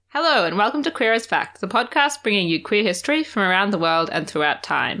Hello and welcome to Queer as Fact, the podcast bringing you queer history from around the world and throughout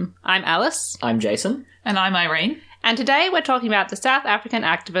time. I'm Alice. I'm Jason. And I'm Irene. And today we're talking about the South African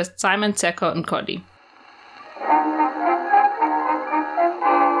activist Simon Sekho Nkosi.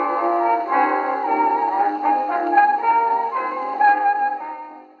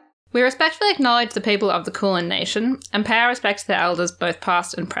 We respectfully acknowledge the people of the Kulin Nation and pay our respects to their elders both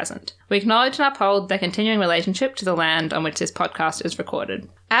past and present. We acknowledge and uphold their continuing relationship to the land on which this podcast is recorded.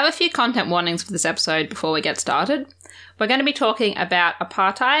 I have a few content warnings for this episode before we get started. We're going to be talking about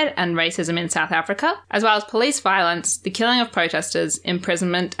apartheid and racism in South Africa, as well as police violence, the killing of protesters,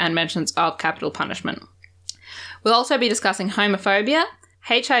 imprisonment, and mentions of capital punishment. We'll also be discussing homophobia,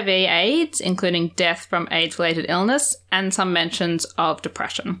 HIV/AIDS, including death from AIDS-related illness, and some mentions of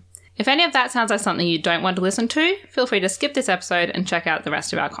depression. If any of that sounds like something you don't want to listen to, feel free to skip this episode and check out the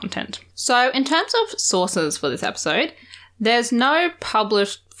rest of our content. So, in terms of sources for this episode, there's no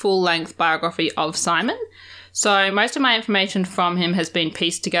published full-length biography of Simon, so most of my information from him has been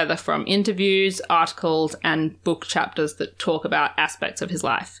pieced together from interviews, articles, and book chapters that talk about aspects of his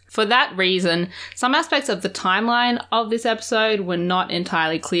life. For that reason, some aspects of the timeline of this episode were not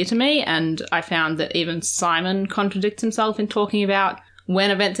entirely clear to me, and I found that even Simon contradicts himself in talking about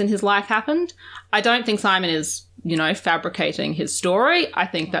when events in his life happened. I don't think Simon is, fabricating his story. I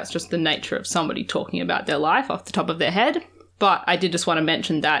think that's just the nature of somebody talking about their life off the top of their head. But I did just want to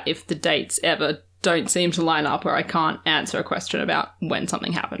mention that if the dates ever don't seem to line up or I can't answer a question about when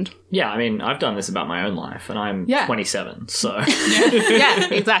something happened. Yeah, I mean, I've done this about my own life and I'm 27, so... Yeah,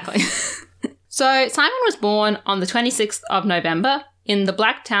 exactly. So Simon was born on the 26th of November in the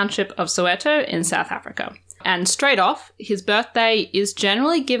Black Township of Soweto in South Africa. And straight off, his birthday is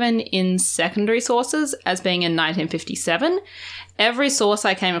generally given in secondary sources as being in 1957. Every source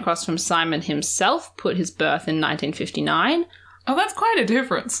I came across from Simon himself put his birth in 1959. Oh, that's quite a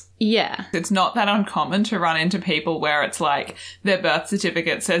difference. Yeah. It's not that uncommon to run into people where it's like their birth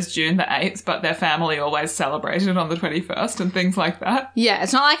certificate says June the 8th, but their family always celebrated on the 21st and things like that. Yeah,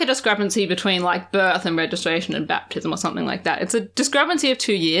 it's not like a discrepancy between like birth and registration and baptism or something like that. It's a discrepancy of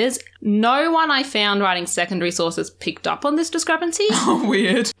 2 years. No one I found writing secondary sources picked up on this discrepancy. Oh,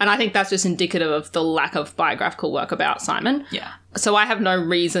 weird. And I think that's just indicative of the lack of biographical work about Simon. Yeah. So I have no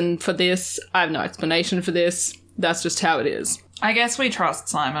reason for this. I have no explanation for this. That's just how it is. I guess we trust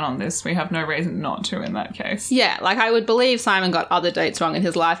Simon on this. We have no reason not to in that case. Yeah, like I would believe Simon got other dates wrong in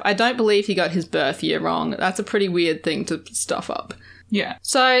his life. I don't believe he got his birth year wrong. That's a pretty weird thing to stuff up. Yeah.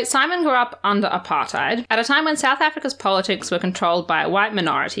 So Simon grew up under apartheid at a time when South Africa's politics were controlled by a white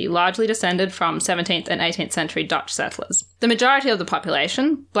minority, largely descended from 17th and 18th century Dutch settlers. The majority of the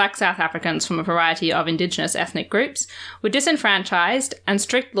population, black South Africans from a variety of indigenous ethnic groups, were disenfranchised and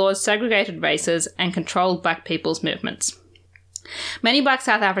strict laws segregated races and controlled black people's movements. Many black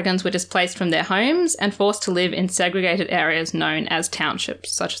South Africans were displaced from their homes and forced to live in segregated areas known as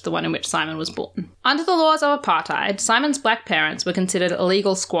townships, such as the one in which Simon was born. Under the laws of apartheid, Simon's black parents were considered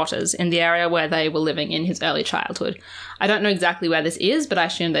illegal squatters in the area where they were living in his early childhood. I don't know exactly where this is, but I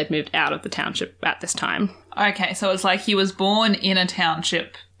assume they'd moved out of the township at this time. Okay, so it's like he was born in a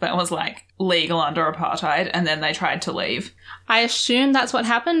township that was like legal under apartheid and then they tried to leave. I assume that's what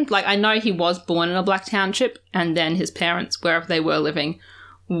happened. Like, I know he was born in a black township and then his parents, wherever they were living,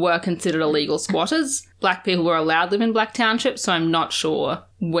 were considered illegal squatters. Black people were allowed to live in black townships, so I'm not sure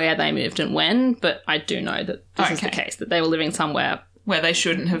where they moved and when, but I do know that this is the case, that they were living somewhere where they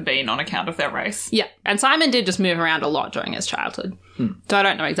shouldn't have been on account of their race. Yeah, and Simon did just move around a lot during his childhood, so I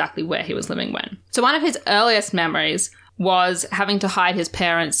don't know exactly where he was living when. So one of his earliest memories was having to hide his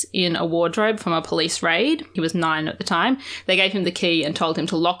parents in a wardrobe from a police raid. He was 9 at the time. They gave him the key and told him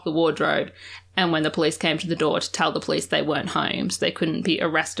to lock the wardrobe, and when the police came to the door, to tell the police they weren't home, so they couldn't be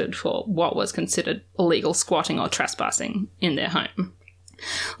arrested for what was considered illegal squatting or trespassing in their home.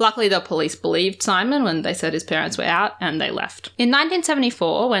 Luckily, the police believed Simon when they said his parents were out, and they left. In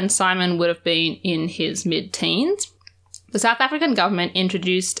 1974, when Simon would have been in his mid-teens, the South African government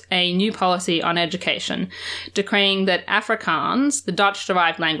introduced a new policy on education, decreeing that Afrikaans, the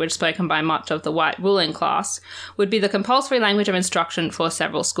Dutch-derived language spoken by much of the white ruling class, would be the compulsory language of instruction for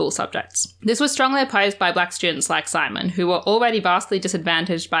several school subjects. This was strongly opposed by black students like Simon, who were already vastly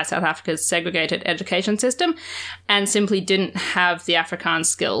disadvantaged by South Africa's segregated education system and simply didn't have the Afrikaans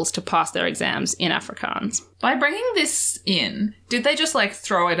skills to pass their exams in Afrikaans. By bringing this in, did they just, like,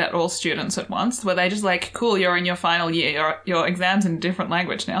 throw it at all students at once? Were they just like, cool, you're in your final year, your exam's in a different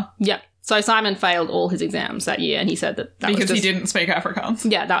language now? Yeah. So Simon failed all his exams that year, and he said that because was just, he didn't speak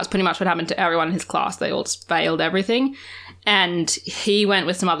Afrikaans? Yeah, that was pretty much what happened to everyone in his class. They all just failed everything. And he went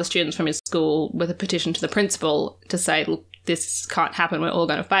with some other students from his school with a petition to the principal to say, look, this can't happen, we're all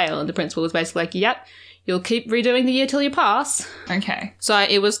going to fail. And the principal was basically like, yep, you'll keep redoing the year till you pass. Okay. So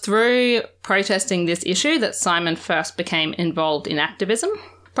it was through protesting this issue that Simon first became involved in activism.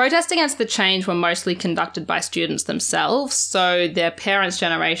 Protests against the change were mostly conducted by students themselves, so their parents'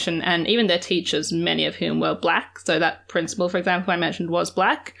 generation and even their teachers, many of whom were black. So that principal, for example, I mentioned was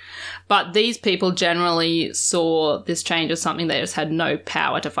black. But these people generally saw this change as something they just had no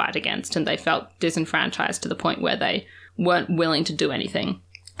power to fight against, and they felt disenfranchised to the point where they weren't willing to do anything.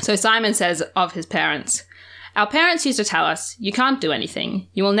 So Simon says of his parents, "Our parents used to tell us, you can't do anything,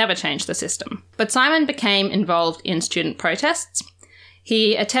 you will never change the system." But Simon became involved in student protests.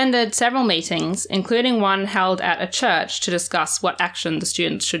 He attended several meetings, including one held at a church to discuss what action the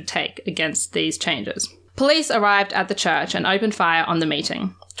students should take against these changes. Police arrived at the church and opened fire on the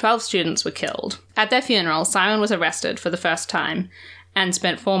meeting. 12 students were killed. At their funeral, Simon was arrested for the first time and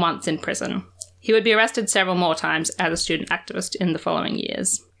spent 4 months in prison. He would be arrested several more times as a student activist in the following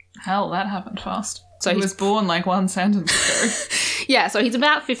years. Hell, that happened fast. So he was born like one sentence ago. Yeah, so he's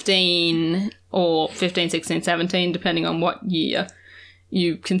about 15 or 15, 16, 17, depending on what year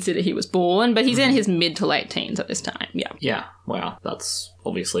you consider he was born, but he's in his mid to late teens at this time, yeah. Yeah, wow, that's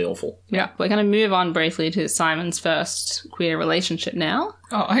obviously awful. Yeah, we're going to move on briefly to Simon's first queer relationship now.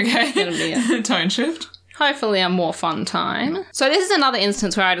 Oh, okay. It's going to be a tone shift. Hopefully a more fun time. So this is another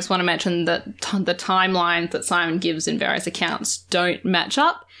instance where I just want to mention that the timelines that Simon gives in various accounts don't match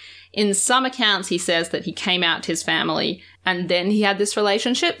up. In some accounts, he says that he came out to his family and then he had this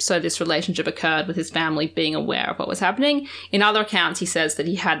relationship. So this relationship occurred with his family being aware of what was happening. In other accounts, he says that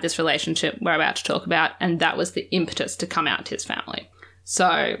he had this relationship we're about to talk about, and that was the impetus to come out to his family.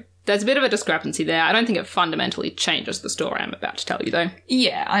 So there's a bit of a discrepancy there. I don't think it fundamentally changes the story I'm about to tell you, though.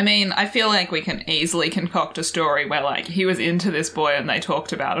 Yeah, I mean, I feel like we can easily concoct a story where, like, he was into this boy and they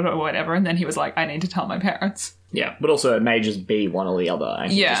talked about it or whatever, and then he was like, I need to tell my parents. Yeah, but also it may just be one or the other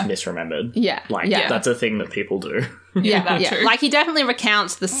and he just misremembered. Yeah. Like, that's a thing that people do. Yeah. True. Like, he definitely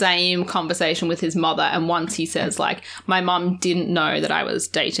recounts the same conversation with his mother, and once he says, like, my mum didn't know that I was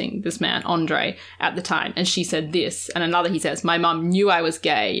dating this man, Andre, at the time, and she said this. And another, he says, my mum knew I was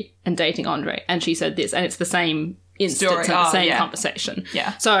gay and dating Andre, and she said this. And it's the same instance and the same conversation.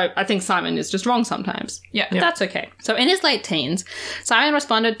 Yeah. So I think Simon is just wrong sometimes. Yeah. But that's okay. So in his late teens, Simon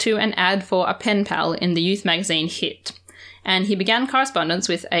responded to an ad for a pen pal in the youth magazine Hit, and he began correspondence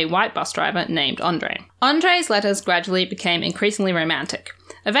with a white bus driver named Andre. Andre's letters gradually became increasingly romantic,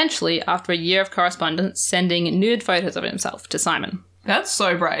 eventually, after a year of correspondence, sending nude photos of himself to Simon. That's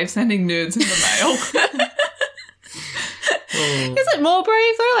so brave, sending nudes in the mail. Is it more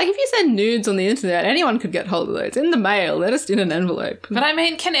brave, though? Like, if you send nudes on the internet, anyone could get hold of those. In the mail, they're just in an envelope. But I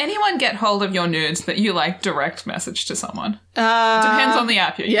mean, can anyone get hold of your nudes that you, like, direct message to someone? Depends on the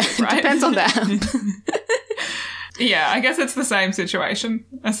app you use, right? Depends on the app. Yeah, I guess it's the same situation,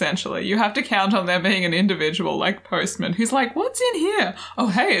 essentially. You have to count on there being an individual, like, postman who's like, what's in here? Oh,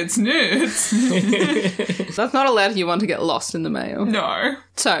 hey, it's nudes. That's not a letter you want to get lost in the mail. No.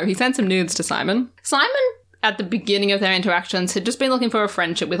 So, he sent some nudes to Simon. Simon, at the beginning of their interactions, had just been looking for a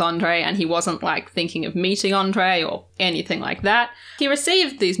friendship with Andre, and he wasn't, like, thinking of meeting Andre or anything like that. He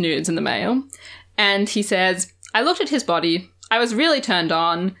received these nudes in the mail, and he says, I looked at his body, I was really turned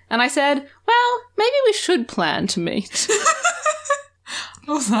on, and I said, well, maybe we should plan to meet.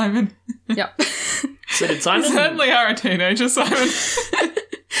 Oh, Simon. Yep. So did Simon... You certainly are a teenager, Simon.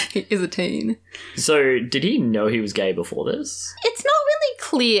 He is a teen. So did he know he was gay before this? It's not really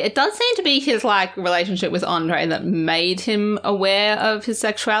clear. It does seem to be his, like, relationship with Andre that made him aware of his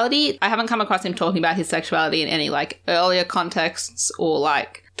sexuality. I haven't come across him talking about his sexuality in any, like, earlier contexts or,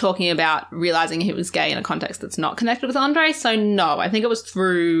 like, talking about realizing he was gay in a context that's not connected with Andre. So no, I think it was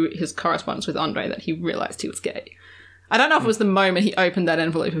through his correspondence with Andre that he realized he was gay. I don't know if it was the moment he opened that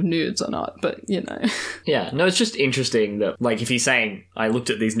envelope of nudes or not, but, you know. Yeah, no, it's just interesting that, like, if he's saying, I looked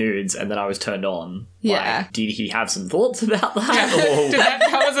at these nudes and then I was turned on, yeah. Like, did he have some thoughts about that? Or... Did that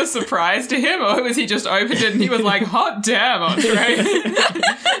come as a surprise to him, or was he just opened it and he was like, hot damn, Andre? Yeah,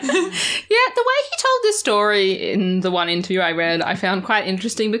 the way he told this story in the one interview I read, I found quite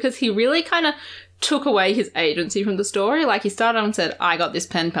interesting because he really kind of took away his agency from the story. Like, he started and said, I got this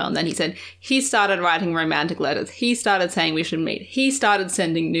pen pal, and then he said he started writing romantic letters. He started saying we should meet. He started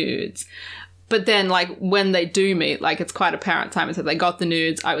sending nudes. But then, like, when they do meet, like, it's quite apparent. Simon said, they got the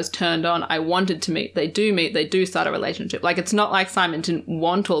nudes, I was turned on, I wanted to meet, they do start a relationship. Like, it's not like Simon didn't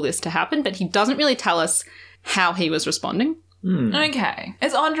want all this to happen, but he doesn't really tell us how he was responding. Okay.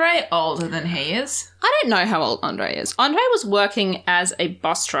 Is Andre older than he is? I don't know how old Andre is. Andre was working as a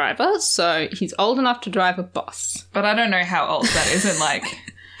bus driver, so he's old enough to drive a bus. But I don't know how old that is in, like...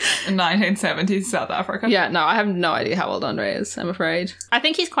 1970s South Africa. Yeah, no, I have no idea how old Andre is, I'm afraid. I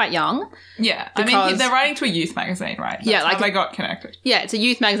think he's quite young. Yeah. I Because- mean, they're writing to a youth magazine, right? That's Yeah, like- how they got connected. Yeah, it's a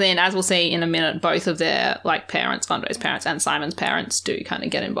youth magazine. As we'll see in a minute, both of their parents, Andre's parents and Simon's parents, do kind of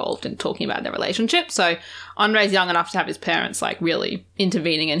get involved in talking about their relationship. So Andre's young enough to have his parents really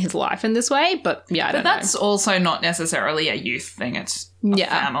intervening in his life in this way. But yeah, I don't But that's also not necessarily a youth thing. It's a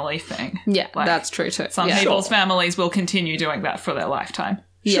family thing. know. Yeah, like, that's true too. Some yeah. people's families will continue doing that for their lifetime.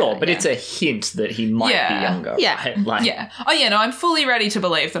 Sure, Yeah, but yeah. it's a hint that he might Yeah. be younger. Yeah. Right? Like, Yeah. Oh, yeah, no, I'm fully ready to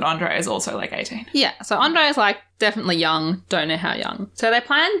believe that Andre is also 18. Yeah, so Andre is definitely young, don't know how young. So they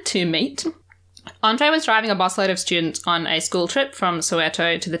planned to meet. Andre was driving a busload of students on a school trip from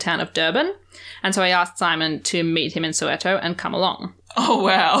Soweto to the town of Durban, and so he asked Simon to meet him in Soweto and come along. Oh,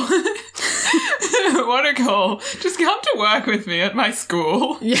 wow. What a call. Just come to work with me at my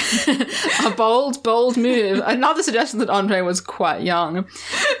school. Yeah, a bold, bold move. Another suggestion that Andre was quite young.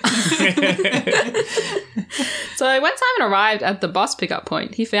 So when Simon arrived at the bus pickup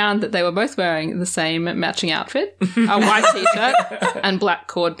point, he found that they were both wearing the same matching outfit, a white t-shirt and black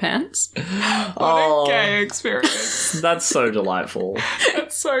cord pants. What Oh. a gay experience. That's so delightful.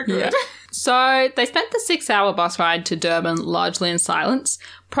 That's so good. Yeah. So they spent the 6-hour bus ride to Durban largely in silence,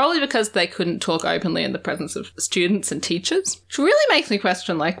 probably because they couldn't talk openly in the presence of students and teachers. Which really makes me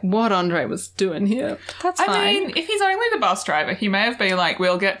question, what Andre was doing here. But that's fine. I mean, if he's only the bus driver, he may have been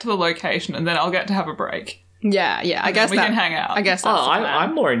we'll get to the location and then I'll get to have a break. yeah, I guess we can hang out. I guess that's the plan.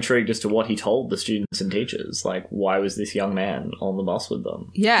 I'm more intrigued as to what he told the students and teachers. Why was this young man on the bus with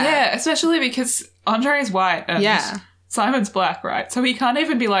them? Yeah, especially because Andre is white and Yeah. Simon's black, right? So he can't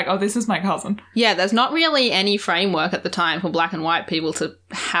even be this is my cousin. Yeah, there's not really any framework at the time for black and white people to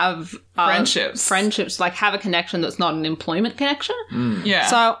have Friendships. have a connection that's not an employment connection. Yeah.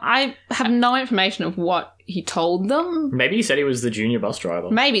 So I have no information of what he told them. Maybe he said he was the junior bus driver.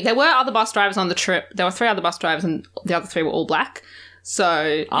 Maybe. There were other bus drivers on the trip. There were 3 other bus drivers and the other 3 were all black.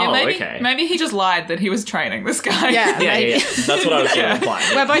 So, Oh, maybe, okay. maybe he just lied that he was training this guy. yeah, Yeah, maybe. yeah. That's what I was going to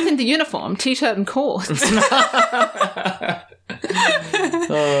imply. We're both in the uniform, t-shirt and cords.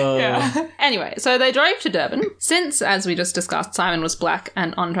 Yeah. Anyway, so they drove to Durban. Since, as we just discussed, Simon was black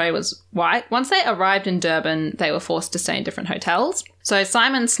and Andre was white, once they arrived in Durban, they were forced to stay in different hotels. So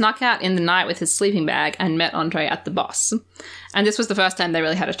Simon snuck out in the night with his sleeping bag and met Andre at the bus. And this was the first time they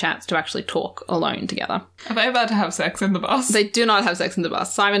really had a chance to actually talk alone together. Are they about to have sex in the bus? They do not have sex in the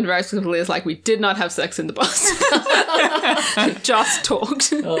bus. Simon very specifically is we did not have sex in the bus. We just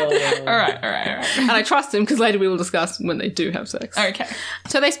talked. All right. And I trust him because later we will discuss when they do have sex. Okay.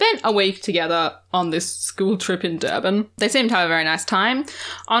 So they spent a week together on this school trip in Durban. They seemed to have a very nice time.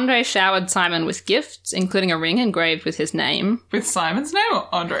 Andre showered Simon with gifts, including a ring engraved with his name. With Simon's name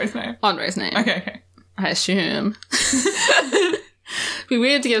or Andre's name? Andre's name, Okay. I assume. It'd be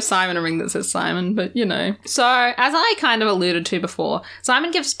weird to give Simon a ring that says Simon, but So, as I kind of alluded to before,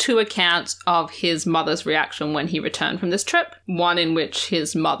 Simon gives 2 accounts of his mother's reaction when he returned from this trip. One in which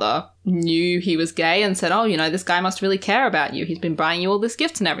his mother knew he was gay and said, this guy must really care about you. He's been buying you all these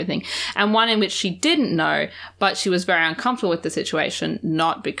gifts and everything. And one in which she didn't know, but she was very uncomfortable with the situation,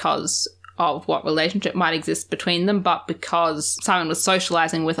 not because of what relationship might exist between them, but because Simon was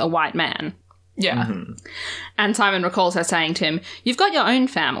socializing with a white man. Yeah. And Simon recalls her saying to him, "You've got your own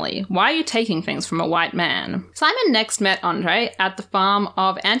family. Why are you taking things from a white man?" Simon next met Andre at the farm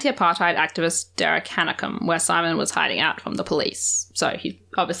of anti-apartheid activist Derek Hanekom, where Simon was hiding out from the police. So he's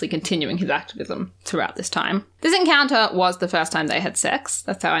obviously continuing his activism throughout this time. This encounter was the first time they had sex.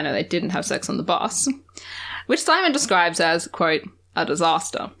 That's how I know they didn't have sex on the bus. Which Simon describes as, quote, a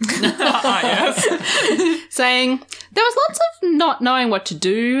disaster. Yes. Saying, there was lots of not knowing what to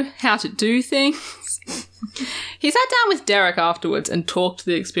do, how to do things. He sat down with Derek afterwards and talked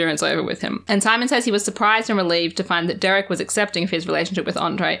the experience over with him. And Simon says he was surprised and relieved to find that Derek was accepting of his relationship with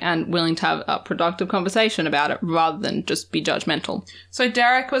Andre and willing to have a productive conversation about it rather than just be judgmental. So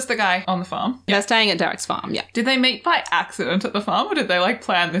Derek was the guy on the farm. They're staying at Derek's farm, yeah. Did they meet by accident at the farm or did they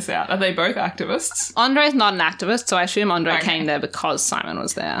plan this out? Are they both activists? Andre's not an activist, so I assume Andre Okay. came there because Simon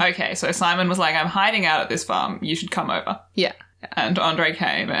was there. Okay, so Simon was I'm hiding out at this farm. You should come over. Yeah. And Andre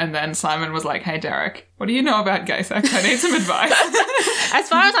came, and then Simon was hey, Derek, what do you know about gay sex? I need some advice. As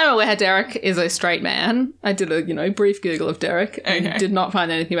far as I'm aware, Derek is a straight man. I did a, brief Google of Derek and Okay. did not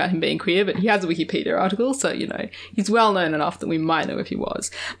find anything about him being queer, but he has a Wikipedia article, so, he's well known enough that we might know if he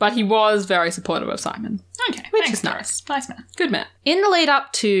was. But he was very supportive of Simon. Okay, Which thanks, is Derek. nice. Nice man. Good man. In the lead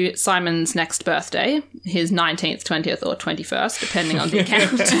up to Simon's next birthday, his 19th, 20th, or 21st, depending on the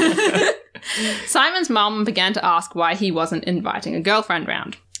account, Simon's mum began to ask why he wasn't inviting a girlfriend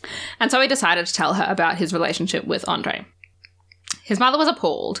round. And so he decided to tell her about his relationship with Andre. His mother was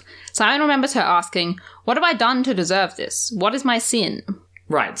appalled. Simon remembers her asking, "What have I done to deserve this? What is my sin?"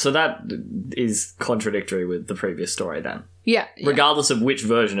 Right, so that is contradictory with the previous story then. Yeah. Regardless of which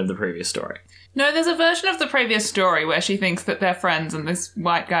version of the previous story. No, there's a version of the previous story where she thinks that they're friends and this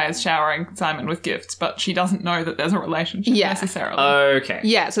white guy is showering Simon with gifts, but she doesn't know that there's a relationship Yeah. necessarily. Okay.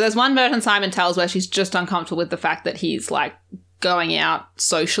 Yeah, so there's one version Simon tells where she's just uncomfortable with the fact that he's, like, going out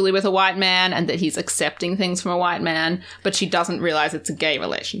socially with a white man and that he's accepting things from a white man, but she doesn't realise it's a gay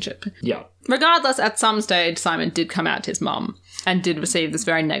relationship. Yeah. Regardless, at some stage, Simon did come out to his mum and did receive this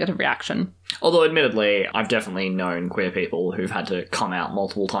very negative reaction. Although, admittedly, I've definitely known queer people who've had to come out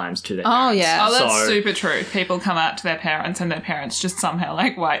multiple times to their Oh, parents. yeah. Oh, that's So- super true. People come out to their parents and their parents just somehow,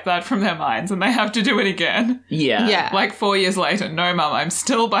 like, wipe that from their minds and they have to do it again. Yeah. Yeah. Like 4 years later, no, mum, I'm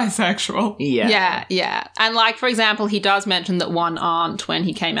still bisexual. Yeah. Yeah, yeah. And, like, for example, he does mention that one aunt, when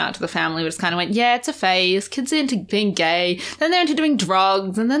he came out to the family, just kind of went, yeah, it's a phase. Kids are into being gay. Then they're into doing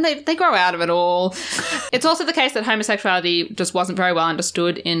drugs. And then they grow out of it all. It's also the case that homosexuality just wasn't very well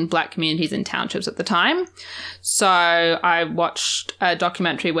understood in black communities in townships at the time. So I watched a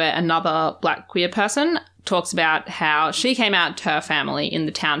documentary where another black queer person talks about how she came out to her family in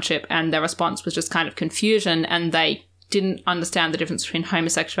the township and their response was just kind of confusion, and they didn't understand the difference between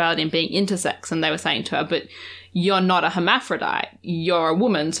homosexuality and being intersex. And they were saying to her, but you're not a hermaphrodite. You're a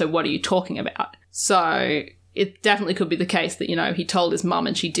woman. So what are you talking about? So it definitely could be the case that, you know, he told his mum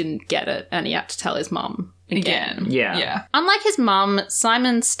and she didn't get it and he had to tell his mum again. Yeah. Yeah. Unlike his mum,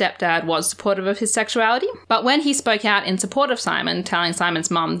 Simon's stepdad was supportive of his sexuality, but when he spoke out in support of Simon, telling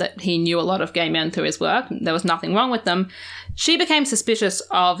Simon's mum that he knew a lot of gay men through his work, there was nothing wrong with them, she became suspicious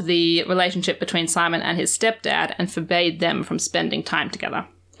of the relationship between Simon and his stepdad and forbade them from spending time together.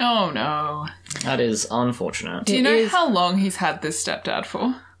 Oh, no. That is unfortunate. Do you It know is- how long he's had this stepdad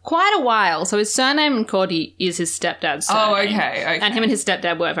for? Quite a while. So his surname, Cordy, is his stepdad's surname. Oh, okay. And him and his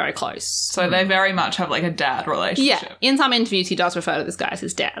stepdad were very close. So they very much have, like, a dad Yeah, relationship. in some interviews he does refer to this guy as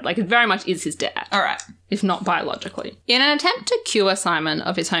his dad. Like, it very much is his dad. All right. If not biologically. In an attempt to cure Simon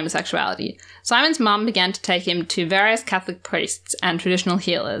of his homosexuality, Simon's mum began to take him to various Catholic priests and traditional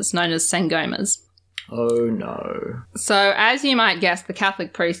healers known as Sangomas. Oh no. So, as you might guess, the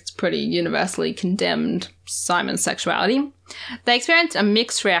Catholic priests pretty universally condemned Simon's sexuality. They experienced a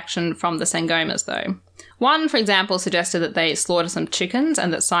mixed reaction from the Sangomas, though. One, for example, suggested that they slaughter some chickens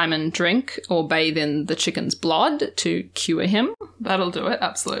and that Simon drink or bathe in the chicken's blood to cure him. That'll do it,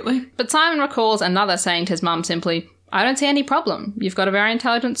 absolutely. But Simon recalls another saying to his mum simply, "I don't see any problem. You've got a very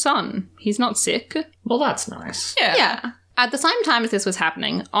intelligent son. He's not sick." Well, that's nice. Yeah. Yeah. At the same time as this was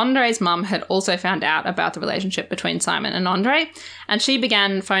happening, Andre's mum had also found out about the relationship between Simon and Andre, and she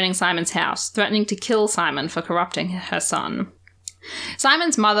began phoning Simon's house, threatening to kill Simon for corrupting her son.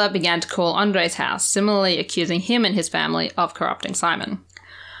 Simon's mother began to call Andre's house, similarly accusing him and his family of corrupting Simon.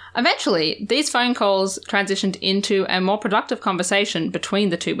 Eventually, these phone calls transitioned into a more productive conversation between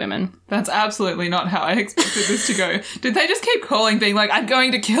the two women. That's absolutely not how I expected this to go. Did they just keep calling, being like, I'm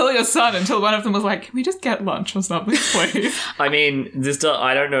going to kill your son, until one of them was like, can we just get lunch or something, please? I mean,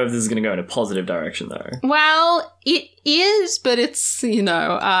 I don't know if this is going to go in a positive direction, though. Well, it is, but it's, you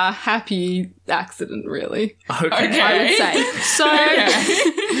know, a happy accident, really. Okay. I would say. So,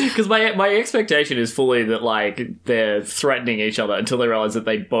 Okay. Because my expectation is fully that, like, they're threatening each other until they realize that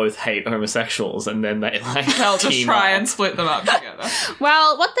they both hate homosexuals, and then they, like, They'll just team try up. and split them up together.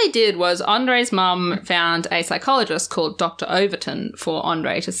 well, what they did was Andre's mum found a psychologist called Dr. Overton for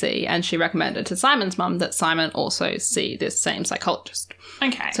Andre to see, and she recommended to Simon's mum that Simon also see this same psychologist.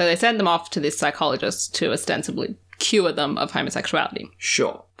 Okay. So they sent them off to this psychologist to ostensibly cure them of homosexuality.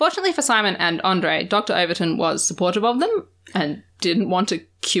 Sure. Fortunately for Simon and Andre, Dr. Overton was supportive of them and didn't want to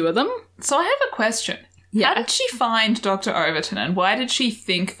cure them. So I have a question. Yeah. How did she find Dr. Overton, and why did she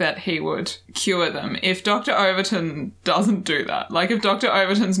think that he would cure them if Dr. Overton doesn't do that? Like, if Dr.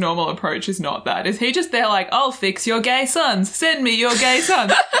 Overton's normal approach is not that, is he just there like, I'll fix your gay sons, send me your gay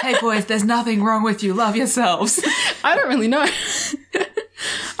sons. Hey boys, there's nothing wrong with you, love yourselves. I don't really know.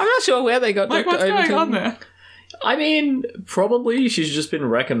 I'm not sure where they got Like, Dr. what's Overton. going on there? I mean, probably she's just been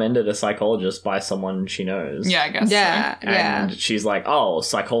recommended a psychologist by someone she knows. Yeah, I guess Yeah, so. yeah. And she's like, oh,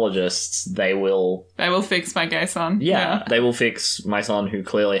 psychologists, they will, They will fix my gay son. they will fix my son who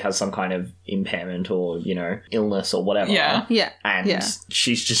clearly has some kind of impairment or, you know, illness or whatever. Yeah. Yeah. And yeah.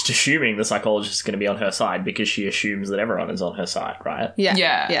 she's just assuming the psychologist is going to be on her side because she assumes that everyone is on her side, right? Yeah.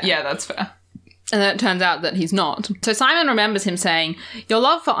 Yeah, that's fair. And then it turns out that he's not. So Simon remembers him saying, "Your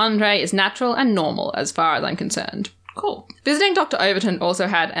love for Andre is natural and normal as far as I'm concerned. Cool. Visiting Dr. Overton also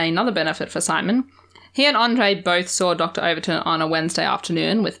had another benefit for Simon. He and Andre both saw Dr. Overton on a Wednesday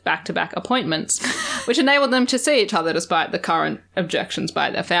afternoon with back-to-back appointments, which enabled them to see each other despite the current objections by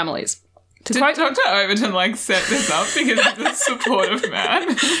their families. Did Dr. Overton, set this up because he's a supportive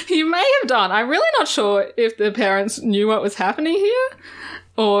man? He may have done. I'm really not sure if the parents knew what was happening here,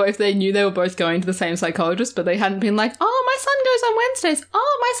 or if they knew they were both going to the same psychologist, but they hadn't been like, oh, my son goes on Wednesdays.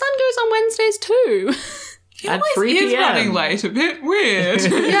 Oh, my son goes on Wednesdays too. He always is running late, a bit weird.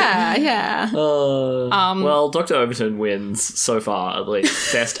 Yeah. Well, Dr. Overton wins so far, at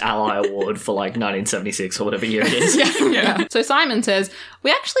least, Best Ally Award for 1976 or whatever year it is. Yeah. So Simon says, we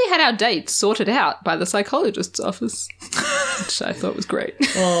actually had our dates sorted out by the psychologist's office, which I thought was great.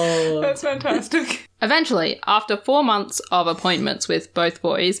 That's fantastic. Eventually, after 4 months of appointments with both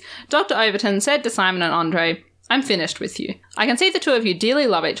boys, Dr. Overton said to Simon and Andre, I'm finished with you. I can see the two of you dearly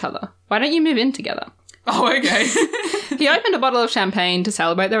love each other. Why don't you move in together? Oh, okay. He opened a bottle of champagne to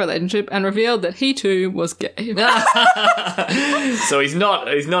celebrate their relationship and revealed that he too was gay. So he's not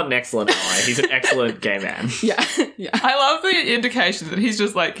an excellent ally. He's an excellent gay man. Yeah. I love the indication that he's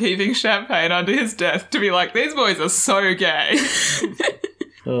just keeping champagne under his desk to be like, these boys are so gay.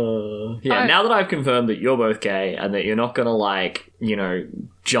 Now that I've confirmed that you're both gay and that you're not gonna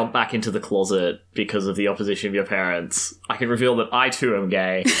jump back into the closet because of the opposition of your parents, I can reveal that I too am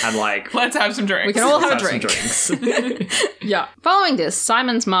gay and let's have some drinks. We can all have a drink. Some drinks. Yeah. Following this,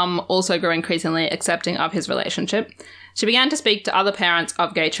 Simon's mum also grew increasingly accepting of his relationship. She began to speak to other parents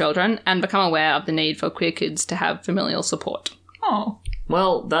of gay children and become aware of the need for queer kids to have familial support. Oh.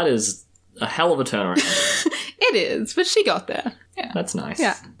 Well, that is a hell of a turnaround. It is, but she got there. Yeah. That's nice.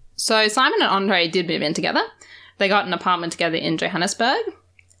 Yeah. So Simon and Andre did move in together. They got an apartment together in Johannesburg.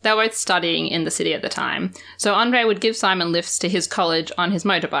 They were both studying in the city at the time, so Andre would give Simon lifts to his college on his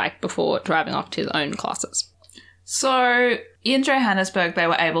motorbike before driving off to his own classes. So, in Johannesburg, they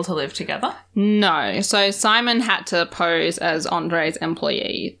were able to live together? No. So Simon had to pose as Andre's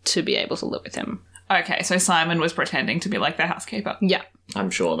employee to be able to live with him. Okay, so Simon was pretending to be the housekeeper. Yeah. I'm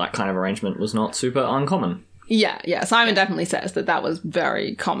sure that kind of arrangement was not super uncommon. Yeah. Simon definitely says that was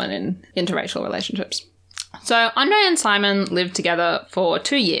very common in interracial relationships. So Andre and Simon lived together for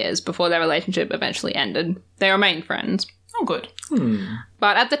 2 years before their relationship eventually ended. They remained friends. Oh, good.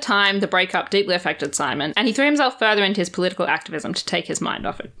 But at the time, the breakup deeply affected Simon, and he threw himself further into his political activism to take his mind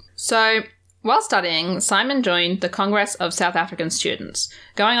off it. So, while studying, Simon joined the Congress of South African Students,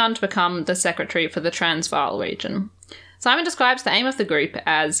 going on to become the secretary for the Transvaal region. Simon describes the aim of the group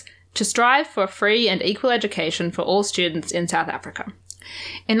as to strive for a free and equal education for all students in South Africa.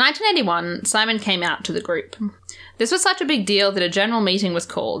 In 1981, Simon came out to the group. This was such a big deal that a general meeting was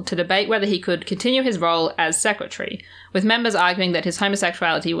called to debate whether he could continue his role as secretary, with members arguing that his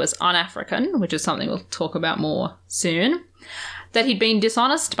homosexuality was un-African, which is something we'll talk about more soon, that he'd been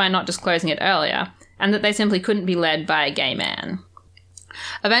dishonest by not disclosing it earlier, and that they simply couldn't be led by a gay man.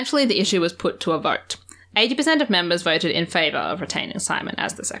 Eventually, the issue was put to a vote. 80% of members voted in favour of retaining Simon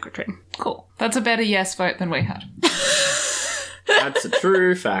as the secretary. Cool. That's a better yes vote than we had. That's a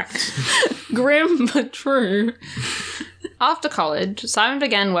true fact. Grim, but true. After college, Simon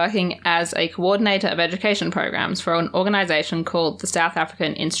began working as a coordinator of education programs for an organisation called the South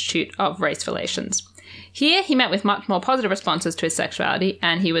African Institute of Race Relations. Here, he met with much more positive responses to his sexuality,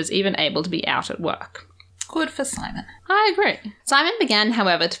 and he was even able to be out at work. Good for Simon. I agree. Simon began,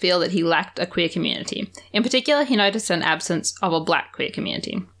 however, to feel that he lacked a queer community. In particular, he noticed an absence of a black queer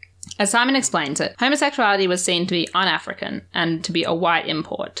community. As Simon explains it, homosexuality was seen to be un-African and to be a white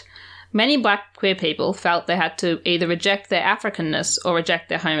import. Many black queer people felt they had to either reject their Africanness or reject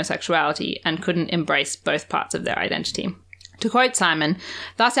their homosexuality and couldn't embrace both parts of their identity. To quote Simon,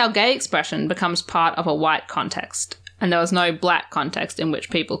 thus our gay expression becomes part of a white context, and there was no black context in which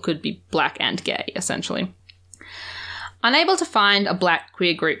people could be black and gay, essentially. Unable to find a black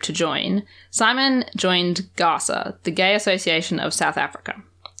queer group to join, Simon joined GASA, the Gay Association of South Africa.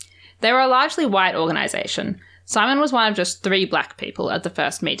 They were a largely white organisation. Simon was one of just 3 black people at the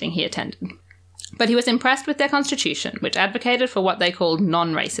first meeting he attended. But he was impressed with their constitution, which advocated for what they called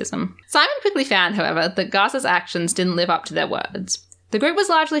non-racism. Simon quickly found, however, that GASA's actions didn't live up to their words. The group was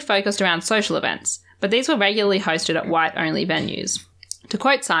largely focused around social events, but these were regularly hosted at white-only venues. To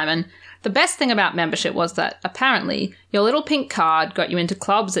quote Simon, the best thing about membership was that, apparently, your little pink card got you into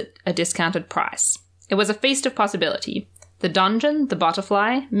clubs at a discounted price. It was a feast of possibility. The Dungeon, the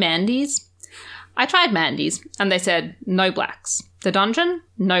Butterfly, Mandy's. I tried Mandy's, and they said, no blacks. The Dungeon,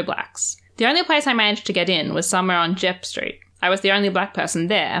 no blacks. The only place I managed to get in was somewhere on Jep Street. I was the only black person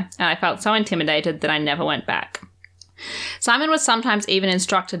there, and I felt so intimidated that I never went back. Simon was sometimes even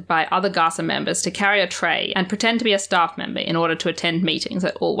instructed by other GASA members to carry a tray and pretend to be a staff member in order to attend meetings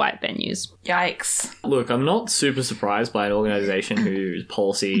at all-white venues. Yikes. Look, I'm not super surprised by an organisation whose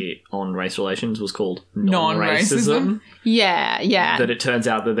policy on race relations was called non-racism. Yeah. That it turns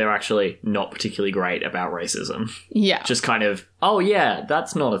out that they're actually not particularly great about racism. Yeah. Just kind of, oh yeah,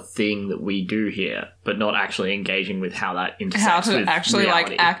 that's not a thing that we do here, but not actually engaging with how that intersects with How to actually,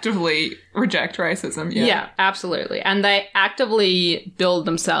 reality. actively reject racism. Yeah, absolutely. And they actively build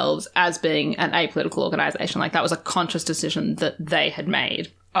themselves as being an apolitical organisation. Like, that was a conscious decision that they had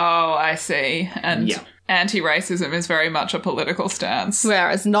made. Oh, I see. And Yeah. anti-racism is very much a political stance.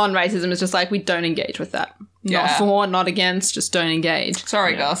 Whereas non-racism is just like, we don't engage with that. Not Yeah. for, not against, just don't engage.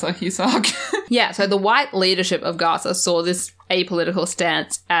 Sorry, GASA, you suck. Yeah, so the white leadership of GASA saw this apolitical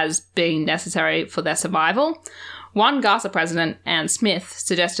stance as being necessary for their survival. One GASA president, Anne Smith,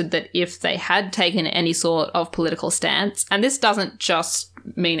 suggested that if they had taken any sort of political stance, and this doesn't just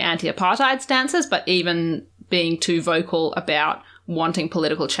mean anti-apartheid stances, but even being too vocal about wanting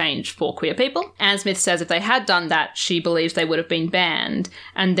political change for queer people. Anne Smith says if they had done that, she believes they would have been banned.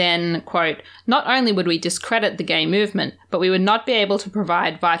 And then, quote, not only would we discredit the gay movement, but we would not be able to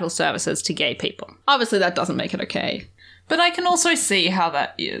provide vital services to gay people. Obviously, that doesn't make it okay. But I can also see how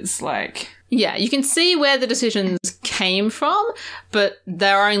that is, like... Yeah, you can see where the decisions came from, but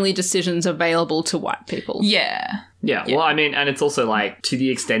they're only decisions available to white people. Yeah. Yeah, well, I mean, and it's also like, to the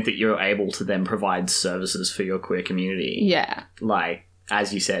extent that you're able to then provide services for your queer community. Yeah. Like,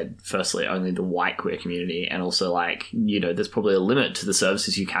 as you said, firstly, only the white queer community, and also, like, you know, there's probably a limit to the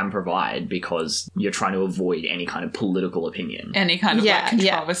services you can provide because you're trying to avoid any kind of political opinion. Any kind of, Yeah,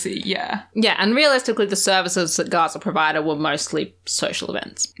 yeah. controversy, yeah. Yeah, and realistically, the services that GASA provided were mostly social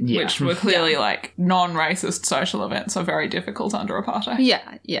events. Yeah. Which were clearly, like, non-racist social events are very difficult under apartheid.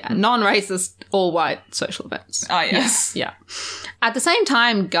 Yeah. Non-racist, all-white social events. Ah, yes. Yeah. At the same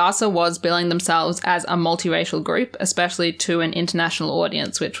time, GASA was billing themselves as a multiracial group, especially to an international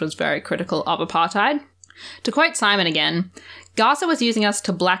audience, which was very critical of apartheid. To quote Simon again, GASA was using us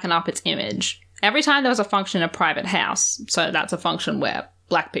to blacken up its image. Every time there was a function in a private house, so that's a function where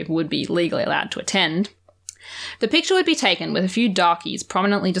black people would be legally allowed to attend, the picture would be taken with a few darkies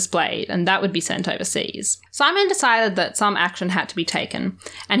prominently displayed, and that would be sent overseas. Simon decided that some action had to be taken,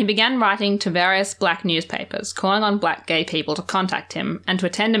 and he began writing to various black newspapers, calling on black gay people to contact him and to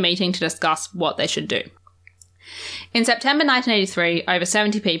attend a meeting to discuss what they should do. In September 1983, over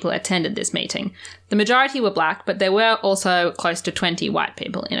 70 people attended this meeting. The majority were black, but there were also close to 20 white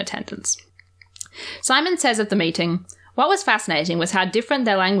people in attendance. Simon says of the meeting, what was fascinating was how different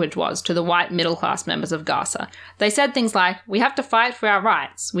their language was to the white middle-class members of GASA. They said things like, we have to fight for our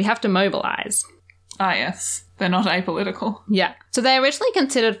rights, we have to mobilise. Ah, yes. They're not apolitical. Yeah. So they originally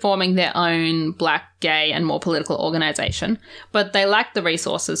considered forming their own black, gay, and more political organisation, but they lacked the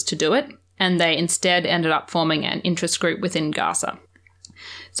resources to do it, and they instead ended up forming an interest group within GASA.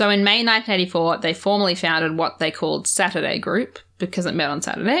 So in May 1984, they formally founded what they called Saturday Group, because it met on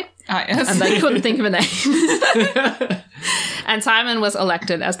Saturday. Ah, yes. And they couldn't think of a name. And Simon was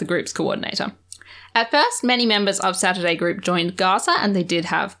elected as the group's coordinator. At first, many members of Saturday Group joined GASA, and they did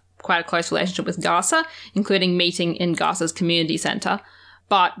have quite a close relationship with GASA, including meeting in GASA's community centre.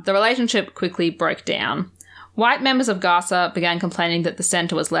 But the relationship quickly broke down. White members of GASA began complaining that the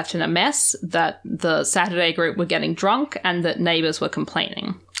centre was left in a mess, that the Saturday Group were getting drunk, and that neighbours were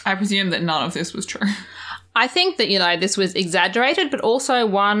complaining. I presume that none of this was true. I think that, this was exaggerated, but also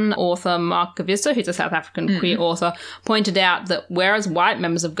one author, Mark Kavissa, who's a South African queer author, pointed out that whereas white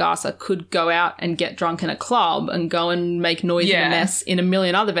members of GASA could go out and get drunk in a club and go and make noise and a mess in a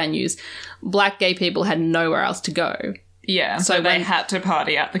million other venues, black gay people had nowhere else to go. Yeah, so they had to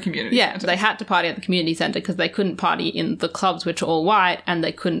party at the community centre. They had to party at the community centre because they couldn't party in the clubs, which are all white, and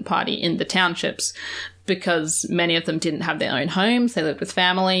they couldn't party in the townships because many of them didn't have their own homes. They lived with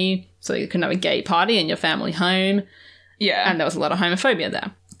family, so you couldn't have a gay party in your family home. Yeah. And there was a lot of homophobia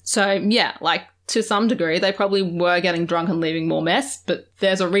there. So, yeah, to some degree, they probably were getting drunk and leaving more mess, but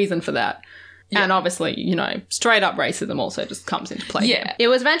there's a reason for that. Yeah. And obviously, straight up racism also just comes into play. Yeah. It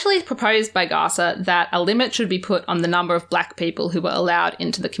was eventually proposed by GASA that a limit should be put on the number of black people who were allowed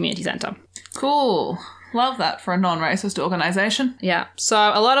into the community centre. Cool. Love that for a non-racist organisation. Yeah. So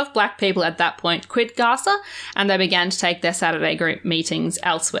a lot of black people at that point quit GASA and they began to take their Saturday group meetings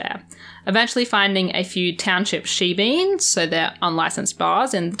elsewhere, eventually finding a few township she-beans, so they're unlicensed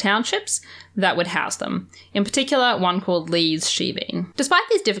bars in the townships, that would house them. In particular, one called Lee's She-Bean. Despite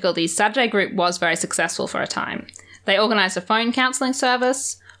these difficulties, Saturday Group was very successful for a time. They organised a phone counselling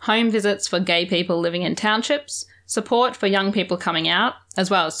service, home visits for gay people living in townships, support for young people coming out, as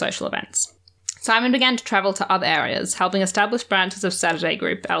well as social events. Simon began to travel to other areas, helping establish branches of Saturday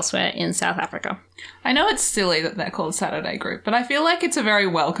Group elsewhere in South Africa. I know it's silly that they're called Saturday Group, but I feel like it's a very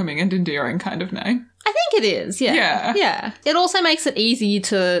welcoming and endearing kind of name. I think it is, yeah. Yeah. Yeah. It also makes it easy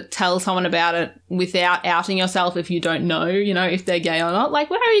to tell someone about it without outing yourself if you don't know, if they're gay or not. Like,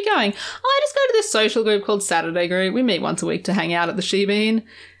 where are you going? Oh, I just go to this social group called Saturday Group. We meet once a week to hang out at the She-Bean.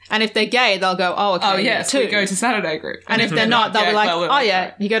 And if they're gay, they'll go, oh, okay. Oh, yes, too. we go to Saturday Group. And if they're not, they'll be like, well, oh,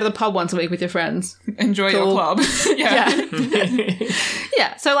 yeah, you go to the pub once a week with your friends. Enjoy your Cool. club. Yeah.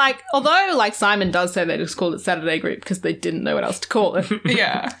 Yeah. So, although, Simon does say they just called it Saturday Group because they didn't know what else to call it,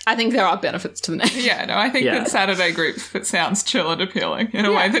 Yeah. I think there are benefits to the name. Yeah, no, I think Yeah. that Saturday Group sounds chill and appealing in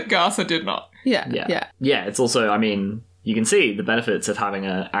a way that Garza did not. Yeah. Yeah. Yeah. Yeah, it's also, you can see the benefits of having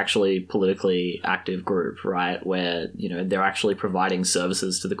a actually politically active group, right? Where, they're actually providing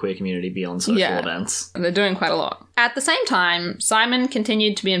services to the queer community beyond social Yeah. events. And they're doing quite a lot. At the same time, Simon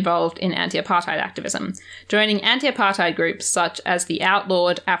continued to be involved in anti-apartheid activism, joining anti-apartheid groups such as the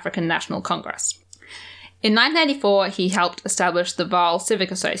outlawed African National Congress. In 1984, he helped establish the Vaal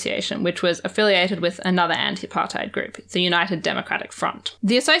Civic Association, which was affiliated with another anti-apartheid group, the United Democratic Front.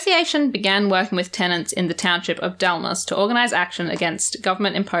 The association began working with tenants in the township of Delmas to organise action against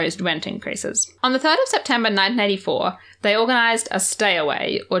government-imposed rent increases. On the 3rd of September 1984, they organised a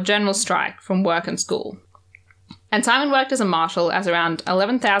stay-away, or general strike, from work and school. And Simon worked as a marshal as around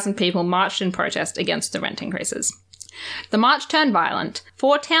 11,000 people marched in protest against the rent increases. The march turned violent.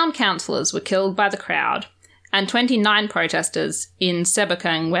 4 town councillors were killed by the crowd, and 29 protesters in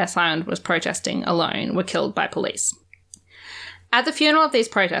Sebokeng, where Simon was protesting alone, were killed by police. At the funeral of these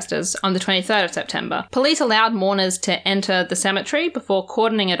protesters, on the 23rd of September, police allowed mourners to enter the cemetery before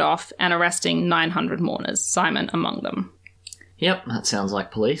cordoning it off and arresting 900 mourners, Simon among them. Yep, that sounds like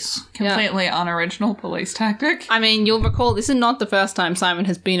police. Completely unoriginal police tactic. I mean, you'll recall this is not the first time Simon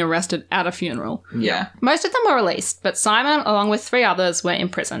has been arrested at a funeral. Yeah. Most of them were released, but Simon, along with 3 others, were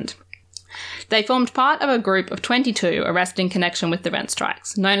imprisoned. They formed part of a group of 22 arrested in connection with the rent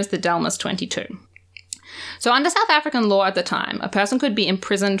strikes, known as the Delmas 22. So under South African law at the time, a person could be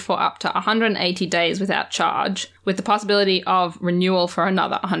imprisoned for up to 180 days without charge, with the possibility of renewal for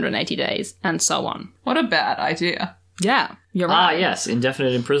another 180 days, and so on. What a bad idea. Yeah, you're right. Ah, yes,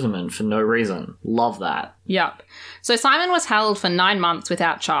 indefinite imprisonment for no reason. Love that. Yep. So Simon was held for 9 months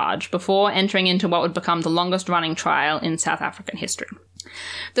without charge before entering into what would become the longest running trial in South African history.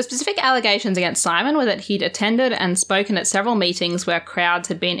 The specific allegations against Simon were that he'd attended and spoken at several meetings where crowds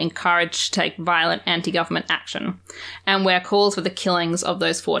had been encouraged to take violent anti-government action, and where calls for the killings of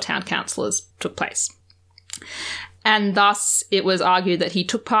those 4 town councillors took place. And thus, it was argued that he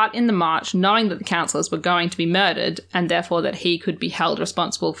took part in the march knowing that the councillors were going to be murdered, and therefore that he could be held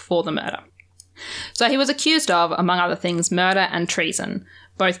responsible for the murder. So he was accused of, among other things, murder and treason,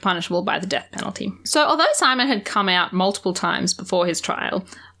 both punishable by the death penalty. So although Simon had come out multiple times before his trial,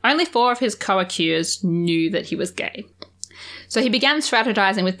 only 4 of his co-accused knew that he was gay. So he began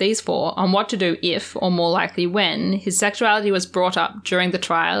strategizing with these 4 on what to do if, or more likely when, his sexuality was brought up during the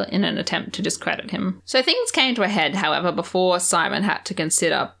trial in an attempt to discredit him. So things came to a head, however, before Simon had to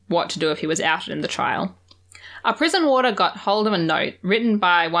consider what to do if he was outed in the trial. A prison warder got hold of a note written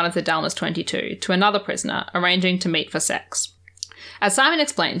by one of the Delmas 22 to another prisoner arranging to meet for sex. As Simon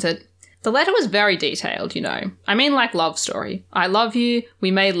explains it, the letter was very detailed, I mean, like love story. I love you. We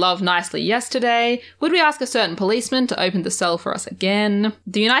made love nicely yesterday. Would we ask a certain policeman to open the cell for us again?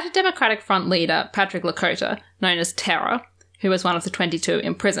 The United Democratic Front leader, Patrick Lakota, known as Terror, who was one of the 22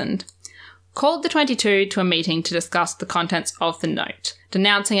 imprisoned, called the 22 to a meeting to discuss the contents of the note,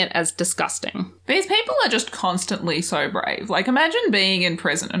 denouncing it as disgusting. These people are just constantly so brave. Like, imagine being in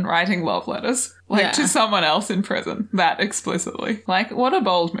prison and writing love letters, to someone else in prison, that explicitly. Like, what a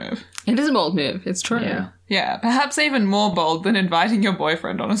bold move. It is a bold move, it's true. Yeah. Yeah, perhaps even more bold than inviting your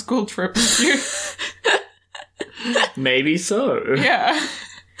boyfriend on a school trip with you. Maybe so. Yeah.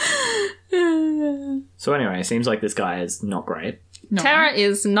 So anyway, it seems like this guy is not great. No. Terror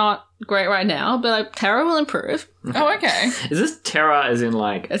is not great right now, but Terror will improve. Oh, okay. Is this terror as in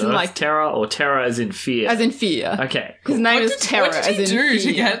Earth terror or terror as in fear? As in fear. Okay. His name is Terror What did as he in do fear.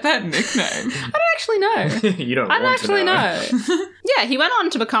 to get that nickname? I don't actually know. You don't I don't want actually to know. Yeah, he went on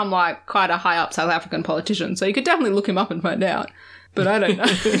to become quite a high up South African politician, so you could definitely look him up and find out. But I don't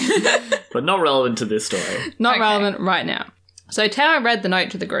know. But not relevant to this story. Not Okay. relevant right now. So Terror read the note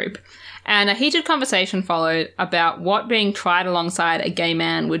to the group, and a heated conversation followed about what being tried alongside a gay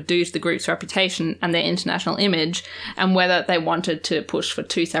man would do to the group's reputation and their international image, and whether they wanted to push for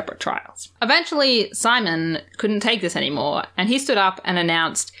 2 separate trials. Eventually, Simon couldn't take this anymore, and he stood up and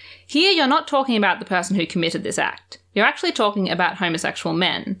announced, "Here you're not talking about the person who committed this act. You're actually talking about homosexual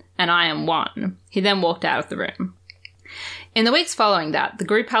men, and I am one. He then walked out of the room. In the weeks following that, the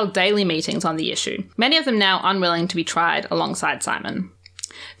group held daily meetings on the issue, many of them now unwilling to be tried alongside Simon.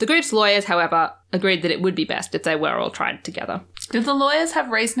 The group's lawyers, however, agreed that it would be best if they were all tried together. Did the lawyers have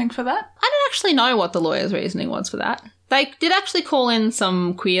reasoning for that? I don't actually know what the lawyers' reasoning was for that. They did actually call in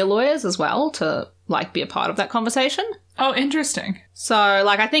some queer lawyers as well to, be a part of that conversation. Oh, interesting. So,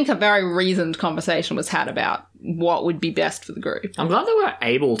 I think a very reasoned conversation was had about what would be best for the group. I'm glad they were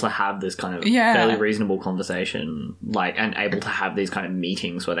able to have this kind of fairly reasonable conversation, and able to have these kind of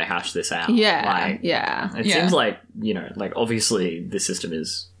meetings where they hash this out. Yeah, It seems like, obviously this system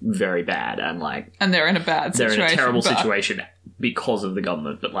is very bad and, And they're in a bad situation. They're in a terrible situation because of the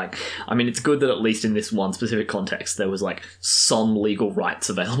government. But, it's good that at least in this one specific context there was, some legal rights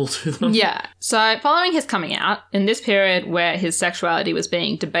available to them. Yeah. So, following his coming out, in this period where his sexuality was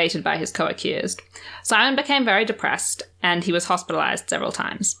being debated by his co-accused, Simon became very depressed and he was hospitalised several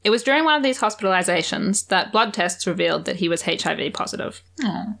times. It was during one of these hospitalisations that blood tests revealed that he was HIV positive.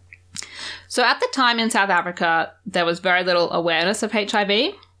 Oh. So at the time in South Africa, there was very little awareness of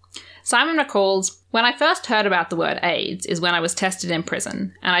HIV. Simon recalls, "When I first heard about the word AIDS is when I was tested in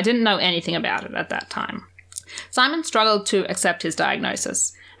prison, and I didn't know anything about it at that time." Simon struggled to accept his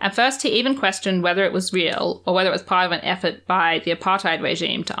diagnosis. At first, he even questioned whether it was real or whether it was part of an effort by the apartheid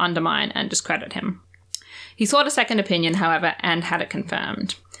regime to undermine and discredit him. He sought a second opinion, however, and had it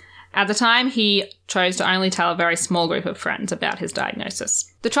confirmed. At the time, he chose to only tell a very small group of friends about his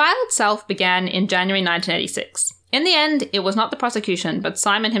diagnosis. The trial itself began in January 1986. In the end, it was not the prosecution, but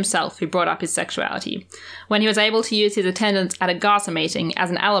Simon himself who brought up his sexuality, when he was able to use his attendance at a GASA meeting as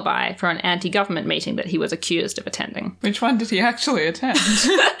an alibi for an anti-government meeting that he was accused of attending. Which one did he actually attend?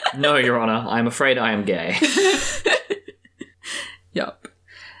 No, Your Honour, I'm afraid I am gay. Yup.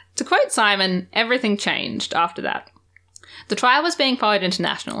 To quote Simon, everything changed after that. The trial was being followed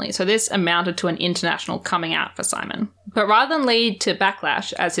internationally, so this amounted to an international coming out for Simon. But rather than lead to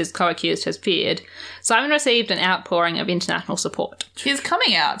backlash, as his co-accused has feared, Simon received an outpouring of international support. His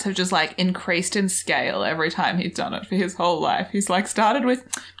coming outs have just, increased in scale every time he's done it for his whole life. He's, started with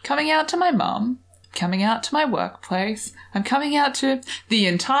coming out to my mum, coming out to my workplace, I'm coming out to the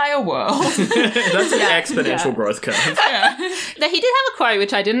entire world. That's an exponential growth curve. Yeah. Now, he did have a quote,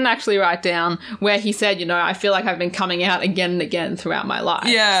 which I didn't actually write down, where he said, I feel like I've been coming out again and again throughout my life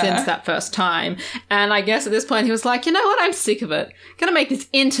since that first time. And I guess at this point he was like, you know what, I'm sick of it. I'm going to make this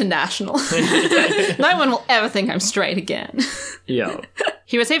international. No one will ever think I'm straight again. Yeah.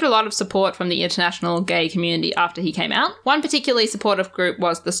 He received a lot of support from the international gay community after he came out. One particularly supportive group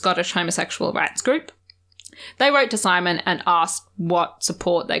was the Scottish Homosexual Rights Group. They wrote to Simon and asked what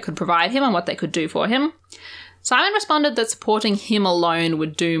support they could provide him and what they could do for him. Simon responded that supporting him alone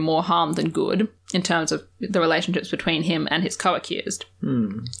would do more harm than good in terms of the relationships between him and his co-accused.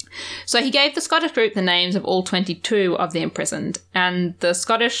 So he gave the Scottish group the names of all 22 of the imprisoned, and the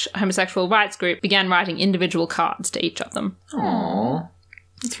Scottish Homosexual Rights Group began writing individual cards to each of them. Aww.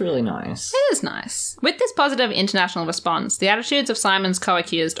 That's really nice. It is nice. With this positive international response, the attitudes of Simon's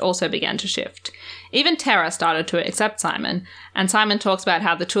co-accused also began to shift. Even Tara started to accept Simon, and Simon talks about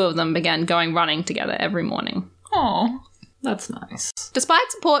how the two of them began going running together every morning. Aww. That's nice. Despite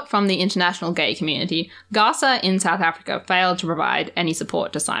support from the international gay community, GASA in South Africa failed to provide any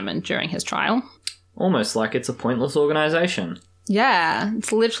support to Simon during his trial. Almost like it's a pointless organisation. Yeah,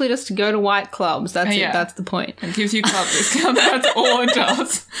 it's literally just to go to white clubs. That's it. That's the point. It gives you club discounts. That's all it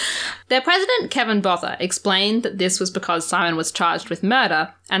does. Their president, Kevin Botha, explained that this was because Simon was charged with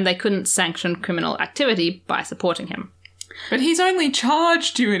murder and they couldn't sanction criminal activity by supporting him. But he's only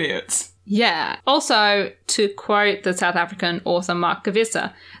charged, you idiots. Yeah. Also, to quote the South African author Mark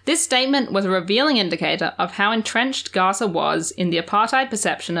Gavissa, this statement was a revealing indicator of how entrenched GASA was in the apartheid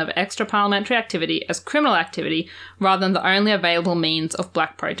perception of extra-parliamentary activity as criminal activity rather than the only available means of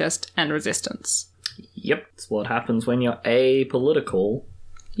black protest and resistance. Yep, it's what happens when you're apolitical.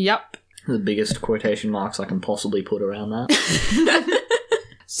 Yep. The biggest quotation marks I can possibly put around that.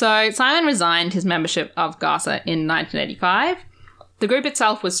 So Simon resigned his membership of GASA in 1985. The group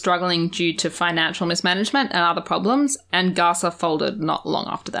itself was struggling due to financial mismanagement and other problems, and GASA folded not long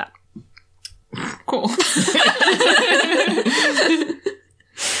after that. Cool.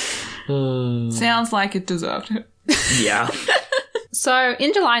 Sounds like it deserved it. Yeah. So,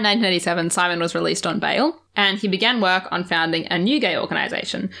 in July 1987, Simon was released on bail, and he began work on founding a new gay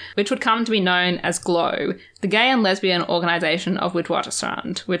organisation, which would come to be known as GLOW, the Gay and Lesbian Organisation of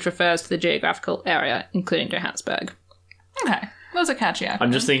Witwatersrand, which refers to the geographical area, including Johannesburg. Okay. That was a catchy acronym.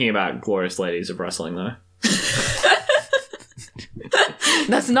 I'm just thinking about Glorious Ladies of Wrestling, though.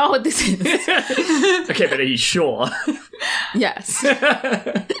 That's not what this is. Okay, but are you sure? Yes.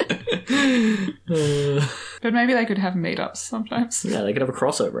 But maybe they could have meetups sometimes. Yeah, they could have a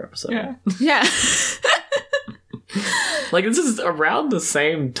crossover episode. Yeah. Yeah. Like, this is around the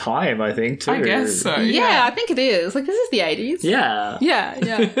same time, I think, too. I guess so. Yeah, I think it is. Like, this is the 80s. Yeah. Yeah,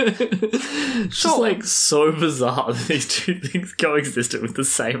 yeah. It's just, like, so bizarre that these two things coexisted with the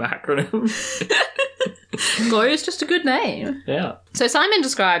same acronym. Glow is just a good name. Yeah. So Simon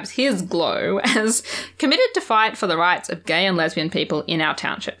describes his Glow as committed to fight for the rights of gay and lesbian people in our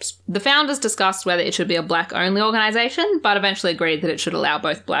townships. The founders discussed whether it should be a black-only organisation, but eventually agreed that it should allow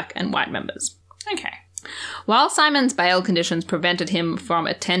both black and white members. Okay. While Simon's bail conditions prevented him from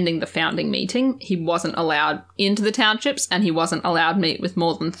attending the founding meeting, he wasn't allowed into the townships and he wasn't allowed to meet with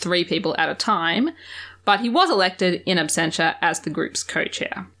more than 3 people at a time, but he was elected in absentia as the group's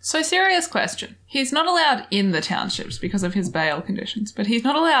co-chair. So, serious question. He's not allowed in the townships because of his bail conditions, but he's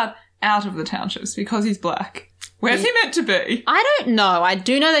not allowed out of the townships because he's black. Where's he meant to be? I don't know. I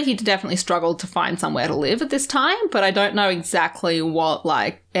do know that he definitely struggled to find somewhere to live at this time, but I don't know exactly what,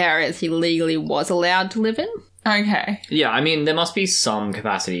 like, areas he legally was allowed to live in. Okay. Yeah, I mean, there must be some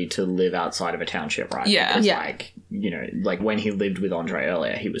capacity to live outside of a township, right? Yeah. Because, Yeah. like, you know, like when he lived with Andre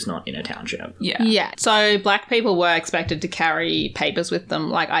earlier, he was not in a township. Yeah. Yeah. So black people were expected to carry papers with them,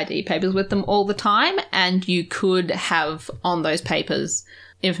 like ID papers with them all the time, and you could have on those papers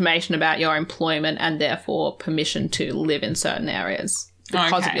information about your employment and therefore permission to live in certain areas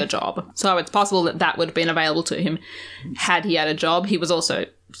because of Okay. your job. So it's possible that that would have been available to him had he had a job. He was also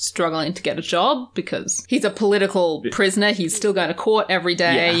struggling to get a job because he's a political prisoner. He's still going to court every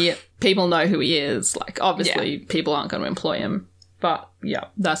day. Yeah. People know who he is. Like, obviously, people aren't going to employ him. But, yeah,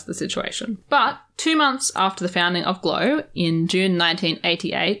 that's the situation. But 2 months after the founding of Glow, in June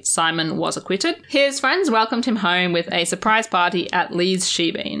 1988, Simon was acquitted. His friends welcomed him home with a surprise party at Lee's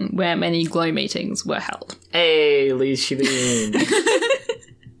Shebeen, where many Glow meetings were held. Hey, Lee's Shebeen.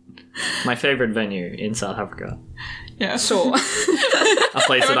 My favourite venue in South Africa. Yeah. Sure. A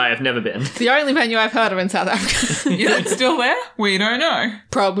place that I have never been. The only venue I've heard of in South Africa. Is it still there? We don't know.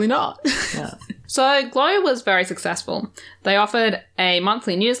 Probably not. Yeah. So Glow was very successful. They offered a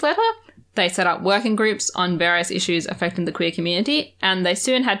monthly newsletter, they set up working groups on various issues affecting the queer community, and they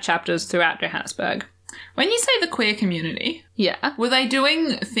soon had chapters throughout Johannesburg. When you say the queer community, Yeah. were they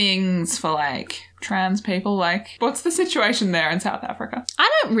doing things for, like, trans people? Like, what's the situation there in South Africa?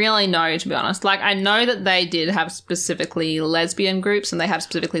 I don't really know, to be honest. Like, I know that they did have specifically lesbian groups and they had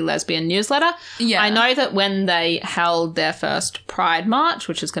specifically lesbian newsletter. Yeah. I know that when they held their first Pride March,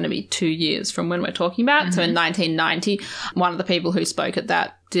 which is going to be 2 years from when we're talking about, so in 1990, one of the people who spoke at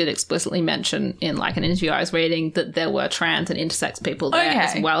that did explicitly mention in, like, an interview I was reading that there were trans and intersex people there Okay.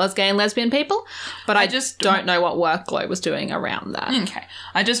 as well as gay and lesbian people. But I just just don't know what work Glow was doing around that. Okay.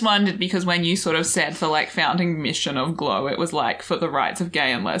 I just wondered because when you sort of said the, like, founding mission of Glow, it was, like, for the rights of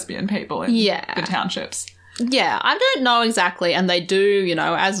gay and lesbian people in Yeah. the townships. Yeah, I don't know exactly. And they do, you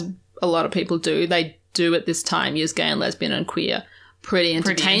know, as a lot of people do, they do at this time use gay and lesbian and queer pretty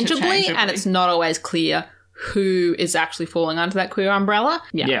interchangeably. And it's not always clear who is actually falling under that queer umbrella.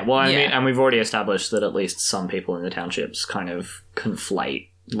 Yeah. Yeah, well, I Yeah. mean, and we've already established that at least some people in the townships kind of conflate,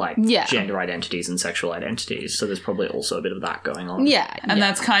 like, Yeah. gender identities and sexual identities. So there's probably also a bit of that going on. Yeah. And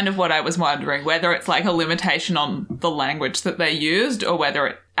that's kind of what I was wondering, whether it's like a limitation on the language that they used or whether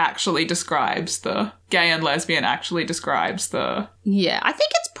it actually describes the gay and lesbian actually describes the... Yeah, I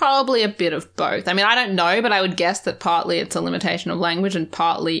think it's probably a bit of both. I mean, I don't know, but I would guess that partly it's a limitation of language and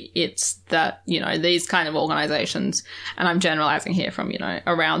partly it's that, you know, these kind of organizations, and I'm generalizing here from, you know,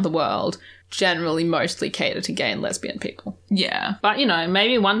 around the world, generally mostly cater to gay and lesbian people. Yeah. But, you know,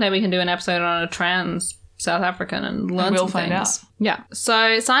 maybe one day we can do an episode on a trans South African and learn we'll some find things. Yeah.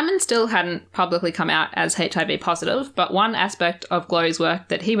 So Simon still hadn't publicly come out as HIV positive, but one aspect of Glow's work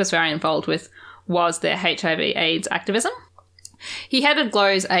that he was very involved with was their HIV/AIDS activism. He headed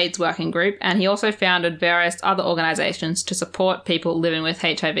Glow's AIDS working group, and he also founded various other organisations to support people living with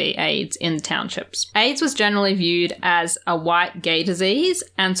HIV/AIDS in the townships. AIDS was generally viewed as a white gay disease,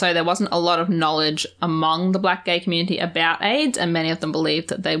 and so there wasn't a lot of knowledge among the black gay community about AIDS, and many of them believed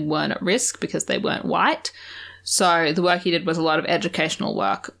that they weren't at risk because they weren't white. So the work he did was a lot of educational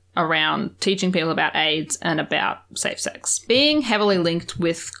work around teaching people about AIDS and about safe sex. Being heavily linked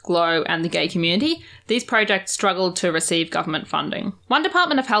with Glow and the gay community, these projects struggled to receive government funding. One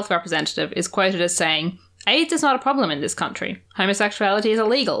Department of Health representative is quoted as saying, "AIDS is not a problem in this country. Homosexuality is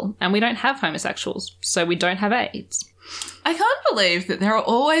illegal, and we don't have homosexuals, so we don't have AIDS." I can't believe that there are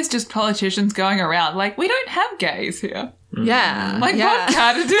always just politicians going around like, we don't have gays here. Yeah. Like, what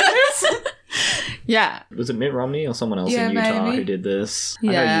candidate is this? Yeah. Was it Mitt Romney or someone else Yeah, in Utah maybe. who did this?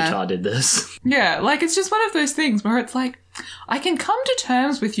 I Yeah. know Utah did this. Yeah, like, it's just one of those things where it's like, I can come to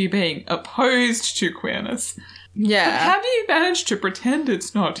terms with you being opposed to queerness. Yeah. How do you manage to pretend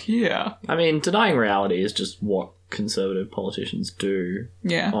it's not here? I mean, denying reality is just what conservative politicians do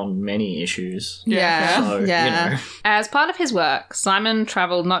Yeah. on many issues. Yeah. So, you know. As part of his work, Simon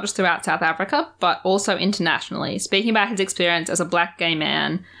travelled not just throughout South Africa, but also internationally, speaking about his experience as a black gay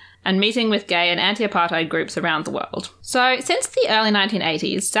man and meeting with gay and anti-apartheid groups around the world. So, since the early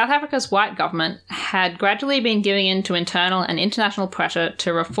 1980s, South Africa's white government had gradually been giving in to internal and international pressure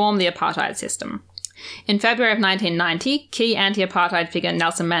to reform the apartheid system. In February of 1990, key anti-apartheid figure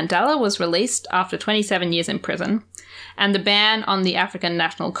Nelson Mandela was released after 27 years in prison, and the ban on the African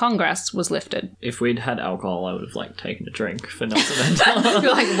National Congress was lifted. If we'd had alcohol, I would have taken a drink for Nelson Mandela.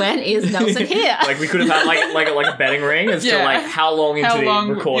 You're like, when is Nelson here? We could have had like a betting ring as to how long into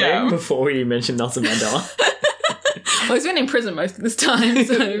the recording before we mentioned Nelson Mandela. Well, he's been in prison most of this time,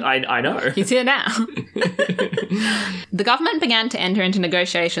 so I know. he's here now. The government began to enter into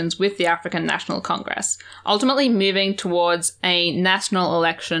negotiations with the African National Congress, ultimately moving towards a national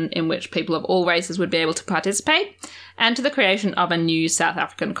election in which people of all races would be able to participate, and to the creation of a new South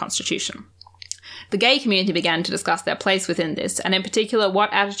African constitution. The gay community began to discuss their place within this, and in particular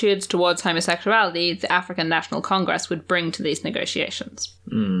what attitudes towards homosexuality the African National Congress would bring to these negotiations.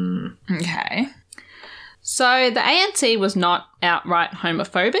 Okay. So the ANC was not outright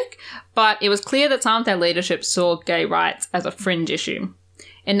homophobic, but it was clear that some of their leadership saw gay rights as a fringe issue.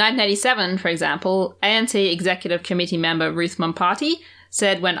 In 1987, for example, ANC Executive Committee member Ruth Mompati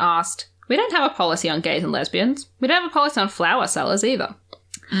said when asked, "We don't have a policy on gays and lesbians. We don't have a policy on flower sellers either."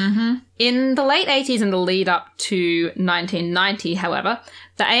 Mm-hmm. In the late 80s and the lead up to 1990, however,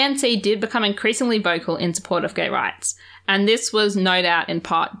 the ANC did become increasingly vocal in support of gay rights, and this was no doubt in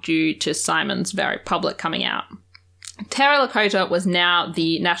part due to Simon's very public coming out. Terry Lakota was now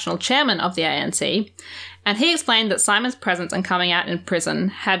the national chairman of the ANC, and he explained that Simon's presence and coming out in prison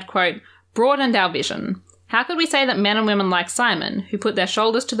had, quote, broadened our vision. How could we say that men and women like Simon, who put their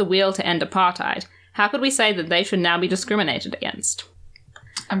shoulders to the wheel to end apartheid, how could we say that they should now be discriminated against?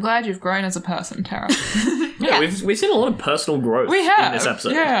 I'm glad you've grown as a person, Tara. Yeah, we've seen a lot of personal growth We have. in this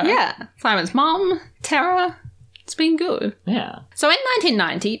episode. Yeah. Simon's mom, Tara, it's been good. Yeah. So in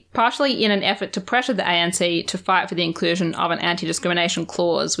 1990, partially in an effort to pressure the ANC to fight for the inclusion of an anti-discrimination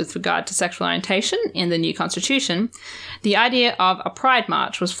clause with regard to sexual orientation in the new constitution, the idea of a pride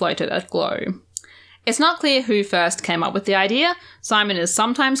march was floated at GLOW. It's not clear who first came up with the idea. Simon is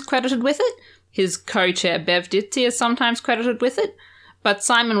sometimes credited with it. His co-chair Bev Ditzi is sometimes credited with it. But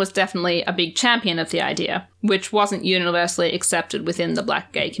Simon was definitely a big champion of the idea, which wasn't universally accepted within the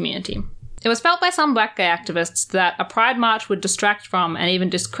black gay community. It was felt by some black gay activists that a pride march would distract from and even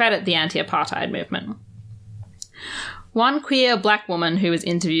discredit the anti-apartheid movement. One queer black woman who was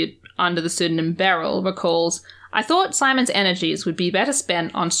interviewed under the pseudonym Beryl recalls, "I thought Simon's energies would be better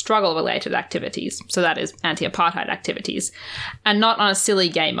spent on struggle-related activities, so that is anti-apartheid activities, and not on a silly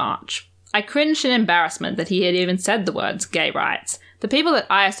gay march. I cringed in embarrassment that he had even said the words gay rights. The people that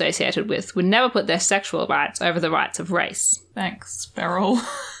I associated with would never put their sexual rights over the rights of race." Thanks, Beryl.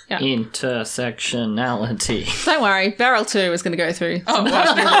 Yeah. Intersectionality. Don't worry, Beryl too is going to go through some wow.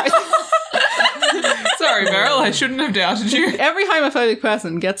 personal growth. Sorry, Beryl, I shouldn't have doubted you. Every homophobic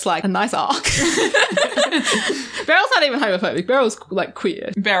person gets, a nice arc. Beryl's not even homophobic. Beryl's,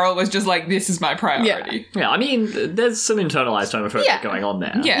 queer. Beryl was just like, this is my priority. Yeah, I mean, there's some internalized homophobia going on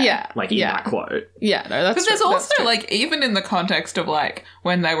there. Yeah. In that quote. Yeah, no, that's But there's true. also, even in the context of,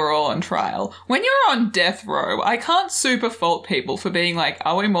 when they were all on trial, when you're on death row, I can't super fault people for being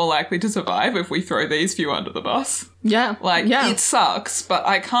are we more likely to survive if we throw these few under the bus? Yeah. It sucks, but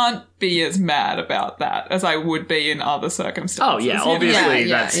I can't be as mad about that as I would be in other circumstances. Oh, yeah, obviously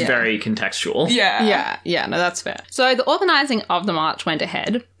that's yeah. very contextual. Yeah. Yeah, no, that's fair. So the organising of the march went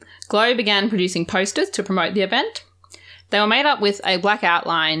ahead. GLOW began producing posters to promote the event. They were made up with a black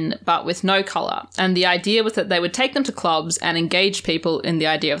outline, but with no colour, and the idea was that they would take them to clubs and engage people in the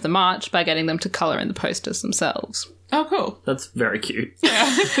idea of the march by getting them to colour in the posters themselves. Oh, cool. That's very cute. Yeah.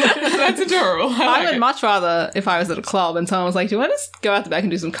 That's adorable. I would much rather if I was at a club and someone was like, "Do you want to just go out the back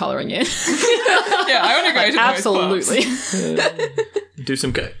and do some colouring in?" Yeah, I want to go to those absolutely. Do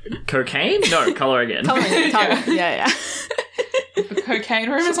some cocaine? No, colour again. Colouring, yeah. The cocaine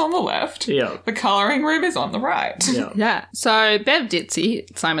room is on the left. Yeah. The colouring room is on the right. Yeah. Yeah. So Bev Ditzi,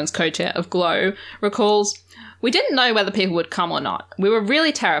 Simon's co-chair of GLOW, recalls, "We didn't know whether people would come or not. We were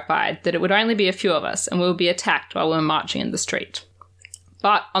really terrified that it would only be a few of us and we would be attacked while we were marching in the street."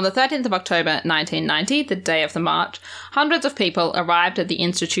 But on the 13th of October 1990, the day of the march, hundreds of people arrived at the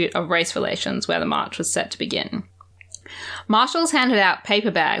Institute of Race Relations where the march was set to begin. Marshals handed out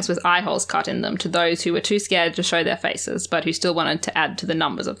paper bags with eye holes cut in them to those who were too scared to show their faces, but who still wanted to add to the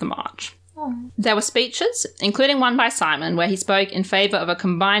numbers of the march. There were speeches, including one by Simon, where he spoke in favour of a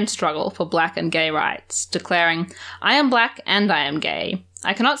combined struggle for black and gay rights, declaring, "I am black and I am gay.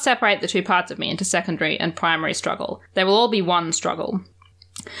 I cannot separate the two parts of me into secondary and primary struggle. They will all be one struggle."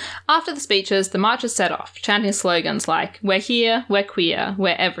 After the speeches, the marchers set off, chanting slogans like, "We're here, we're queer,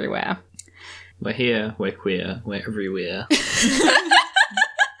 we're everywhere." We're here, we're queer, we're everywhere.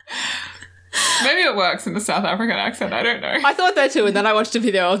 Maybe it works in the South African accent, I don't know. I thought that too, and then I watched a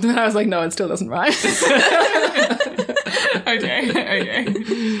video and I was like, no, it still doesn't rhyme. Okay.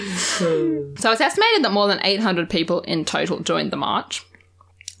 So it's estimated that more than 800 people in total joined the march.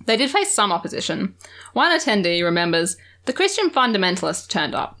 They did face some opposition. One attendee remembers, "The Christian fundamentalists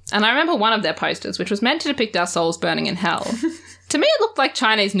turned up, and I remember one of their posters, which was meant to depict our souls burning in hell. To me, it looked like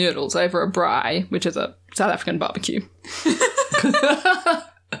Chinese noodles over a braai, which is a South African barbecue."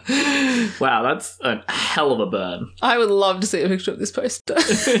 Wow, that's a hell of a burn. I would love to see a picture of this poster.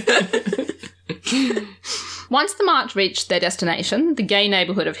 Once the march reached their destination, the gay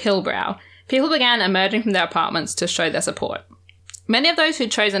neighbourhood of Hillbrow, people began emerging from their apartments to show their support. Many of those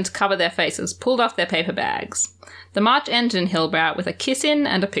who'd chosen to cover their faces pulled off their paper bags. The march ended in Hillbrow with a kiss-in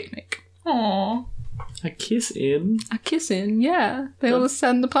and a picnic. Aww. A kiss-in? A kiss-in, yeah. They all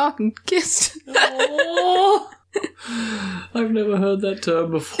sat in the park and kissed. Oh, I've never heard that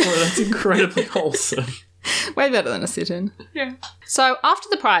term before. That's incredibly wholesome. Way better than a sit-in. Yeah. So, after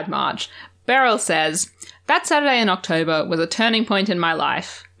the Pride March, Beryl says, "That Saturday in October was a turning point in my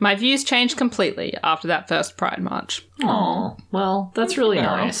life. My views changed completely after that first Pride March." Oh, well, that's really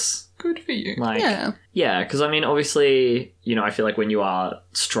Beryl. nice. Good for you. Like, yeah, because I mean, obviously, you know, I feel like when you are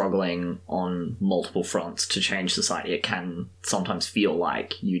struggling on multiple fronts to change society, it can sometimes feel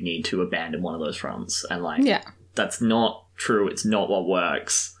like you need to abandon one of those fronts. And, like, that's not true. It's not what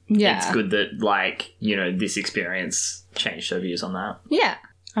works. Yeah. It's good that, like, you know, this experience changed her views on that. Yeah.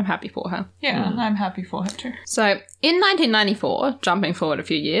 I'm happy for her. Yeah, I'm happy for her too. So, in 1994, jumping forward a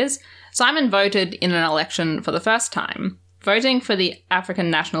few years, Simon voted in an election for the first time, voting for the African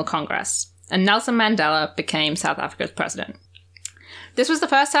National Congress, and Nelson Mandela became South Africa's president. This was the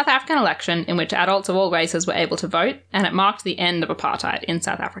first South African election in which adults of all races were able to vote, and it marked the end of apartheid in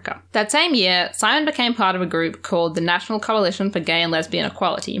South Africa. That same year, Simon became part of a group called the National Coalition for Gay and Lesbian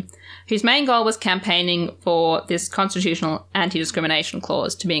Equality, whose main goal was campaigning for this constitutional anti-discrimination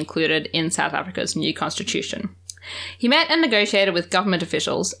clause to be included in South Africa's new constitution. He met and negotiated with government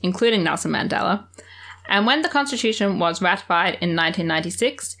officials, including Nelson Mandela, and when the constitution was ratified in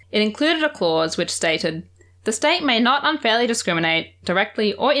 1996, it included a clause which stated, "The state may not unfairly discriminate,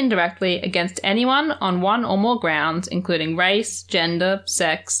 directly or indirectly, against anyone on one or more grounds, including race, gender,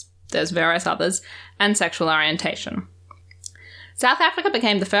 sex," there's various others, "and sexual orientation." South Africa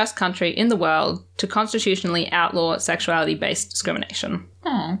became the first country in the world to constitutionally outlaw sexuality-based discrimination.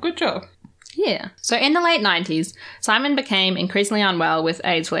 Oh, good job. Yeah. So in the late 90s, Simon became increasingly unwell with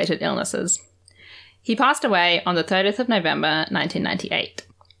AIDS-related illnesses. He passed away on the 30th of November, 1998.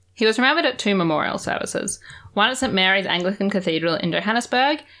 He was remembered at two memorial services, one at St Mary's Anglican Cathedral in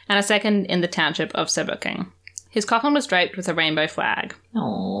Johannesburg and a second in the township of Sebokeng. His coffin was draped with a rainbow flag.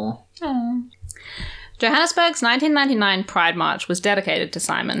 Aww. Johannesburg's 1999 Pride March was dedicated to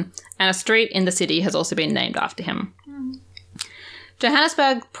Simon, and a street in the city has also been named after him.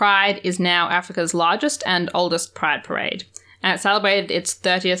 Johannesburg Pride is now Africa's largest and oldest Pride parade, and it celebrated its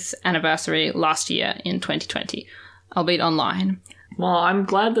 30th anniversary last year in 2020, albeit online. Well, I'm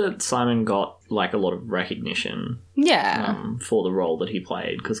glad that Simon got, like, a lot of recognition for the role that he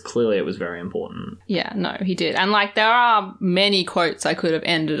played, because clearly it was very important. Yeah, no, he did. And, like, there are many quotes I could have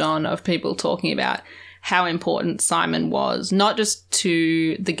ended on of people talking about how important Simon was, not just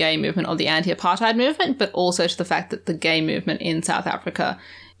to the gay movement or the anti-apartheid movement, but also to the fact that the gay movement in South Africa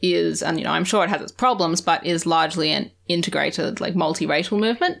is, and, you know, I'm sure it has its problems, but is largely an integrated, like, multiracial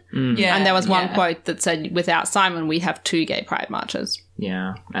movement. Yeah, and there was one quote that said, without Simon, we have two gay pride marches.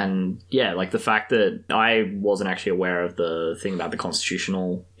 Yeah, and yeah, like the fact that I wasn't actually aware of the thing about the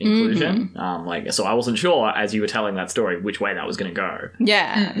constitutional inclusion, so I wasn't sure as you were telling that story which way that was going to go.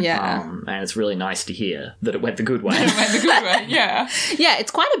 Yeah, yeah. And it's really nice to hear that it went the good way. It went the good way, yeah. Yeah, it's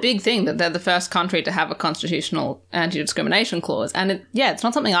quite a big thing that they're the first country to have a constitutional anti-discrimination clause, and it's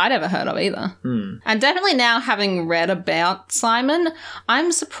not something I'd ever heard of either. And definitely now, having read about Simon,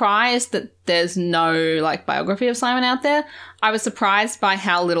 I'm surprised that there's no, like, biography of Simon out there. I was surprised by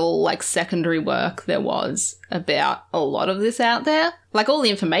how little, like, secondary work there was about a lot of this out there. Like, all the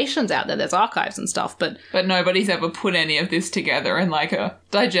information's out there. There's archives and stuff, but nobody's ever put any of this together in, like, a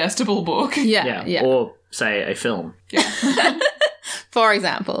digestible book. yeah. Or, say, a film. For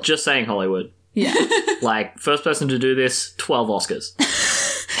example. Just saying Hollywood. Yeah. Like, first person to do this, 12 Oscars.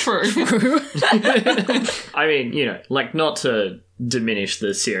 True. I mean, you know, like, not to diminish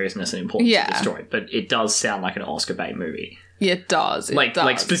the seriousness and importance of the story, but it does sound like an Oscar bait movie. It does.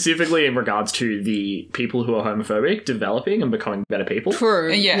 Like specifically in regards to the people who are homophobic developing and becoming better people.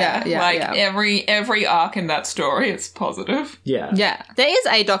 True. Every arc in that story is positive. Yeah. Yeah. There is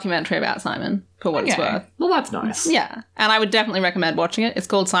a documentary about Simon, for what it's worth. Well, that's nice. Yeah. And I would definitely recommend watching it. It's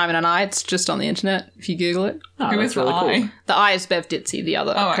called Simon and I. It's just on the internet if you Google it. Oh, Who that's is really the cool. I? The Eye is Bev Ditzy, the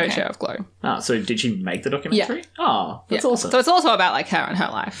other co-chair of Glow. So did she make the documentary? Yeah. Oh, that's awesome. So it's also about, like, her and her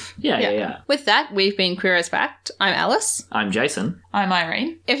life. Yeah. With that, we've been Queer as Fact. I'm Alice. I'm Jason. I'm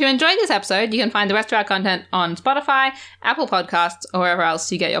Irene. If you enjoyed this episode, you can find the rest of our content on Spotify, Apple Podcasts, or wherever else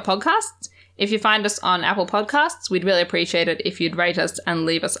you get your podcasts. If you find us on Apple Podcasts, we'd really appreciate it if you'd rate us and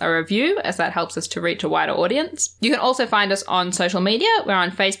leave us a review, as that helps us to reach a wider audience. You can also find us on social media. We're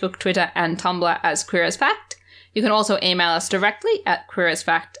on Facebook, Twitter, and Tumblr as Queer as Fact. You can also email us directly at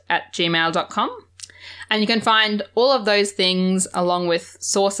queerasfact@gmail.com. And you can find all of those things along with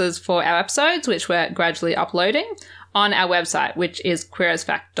sources for our episodes, which we're gradually uploading, on our website, which is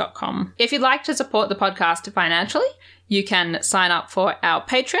queerasfact.com. If you'd like to support the podcast financially, you can sign up for our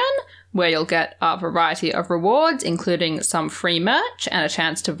Patreon, where you'll get a variety of rewards, including some free merch and a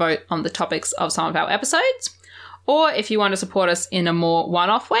chance to vote on the topics of some of our episodes. Or if you want to support us in a more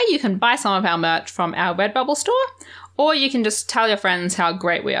one-off way, you can buy some of our merch from our Redbubble store, or you can just tell your friends how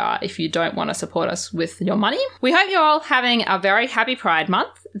great we are if you don't want to support us with your money. We hope you're all having a very happy Pride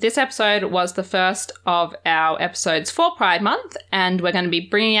Month. This episode was the first of our episodes for Pride Month, and we're going to be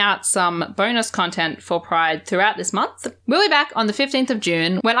bringing out some bonus content for Pride throughout this month. We'll be back on the 15th of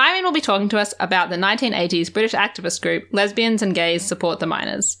June, when Irene will be talking to us about the 1980s British activist group Lesbians and Gays Support the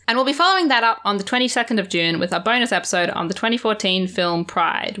Miners. And we'll be following that up on the 22nd of June with a bonus episode on the 2014 film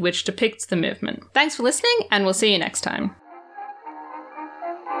Pride, which depicts the movement. Thanks for listening, and we'll see you next time.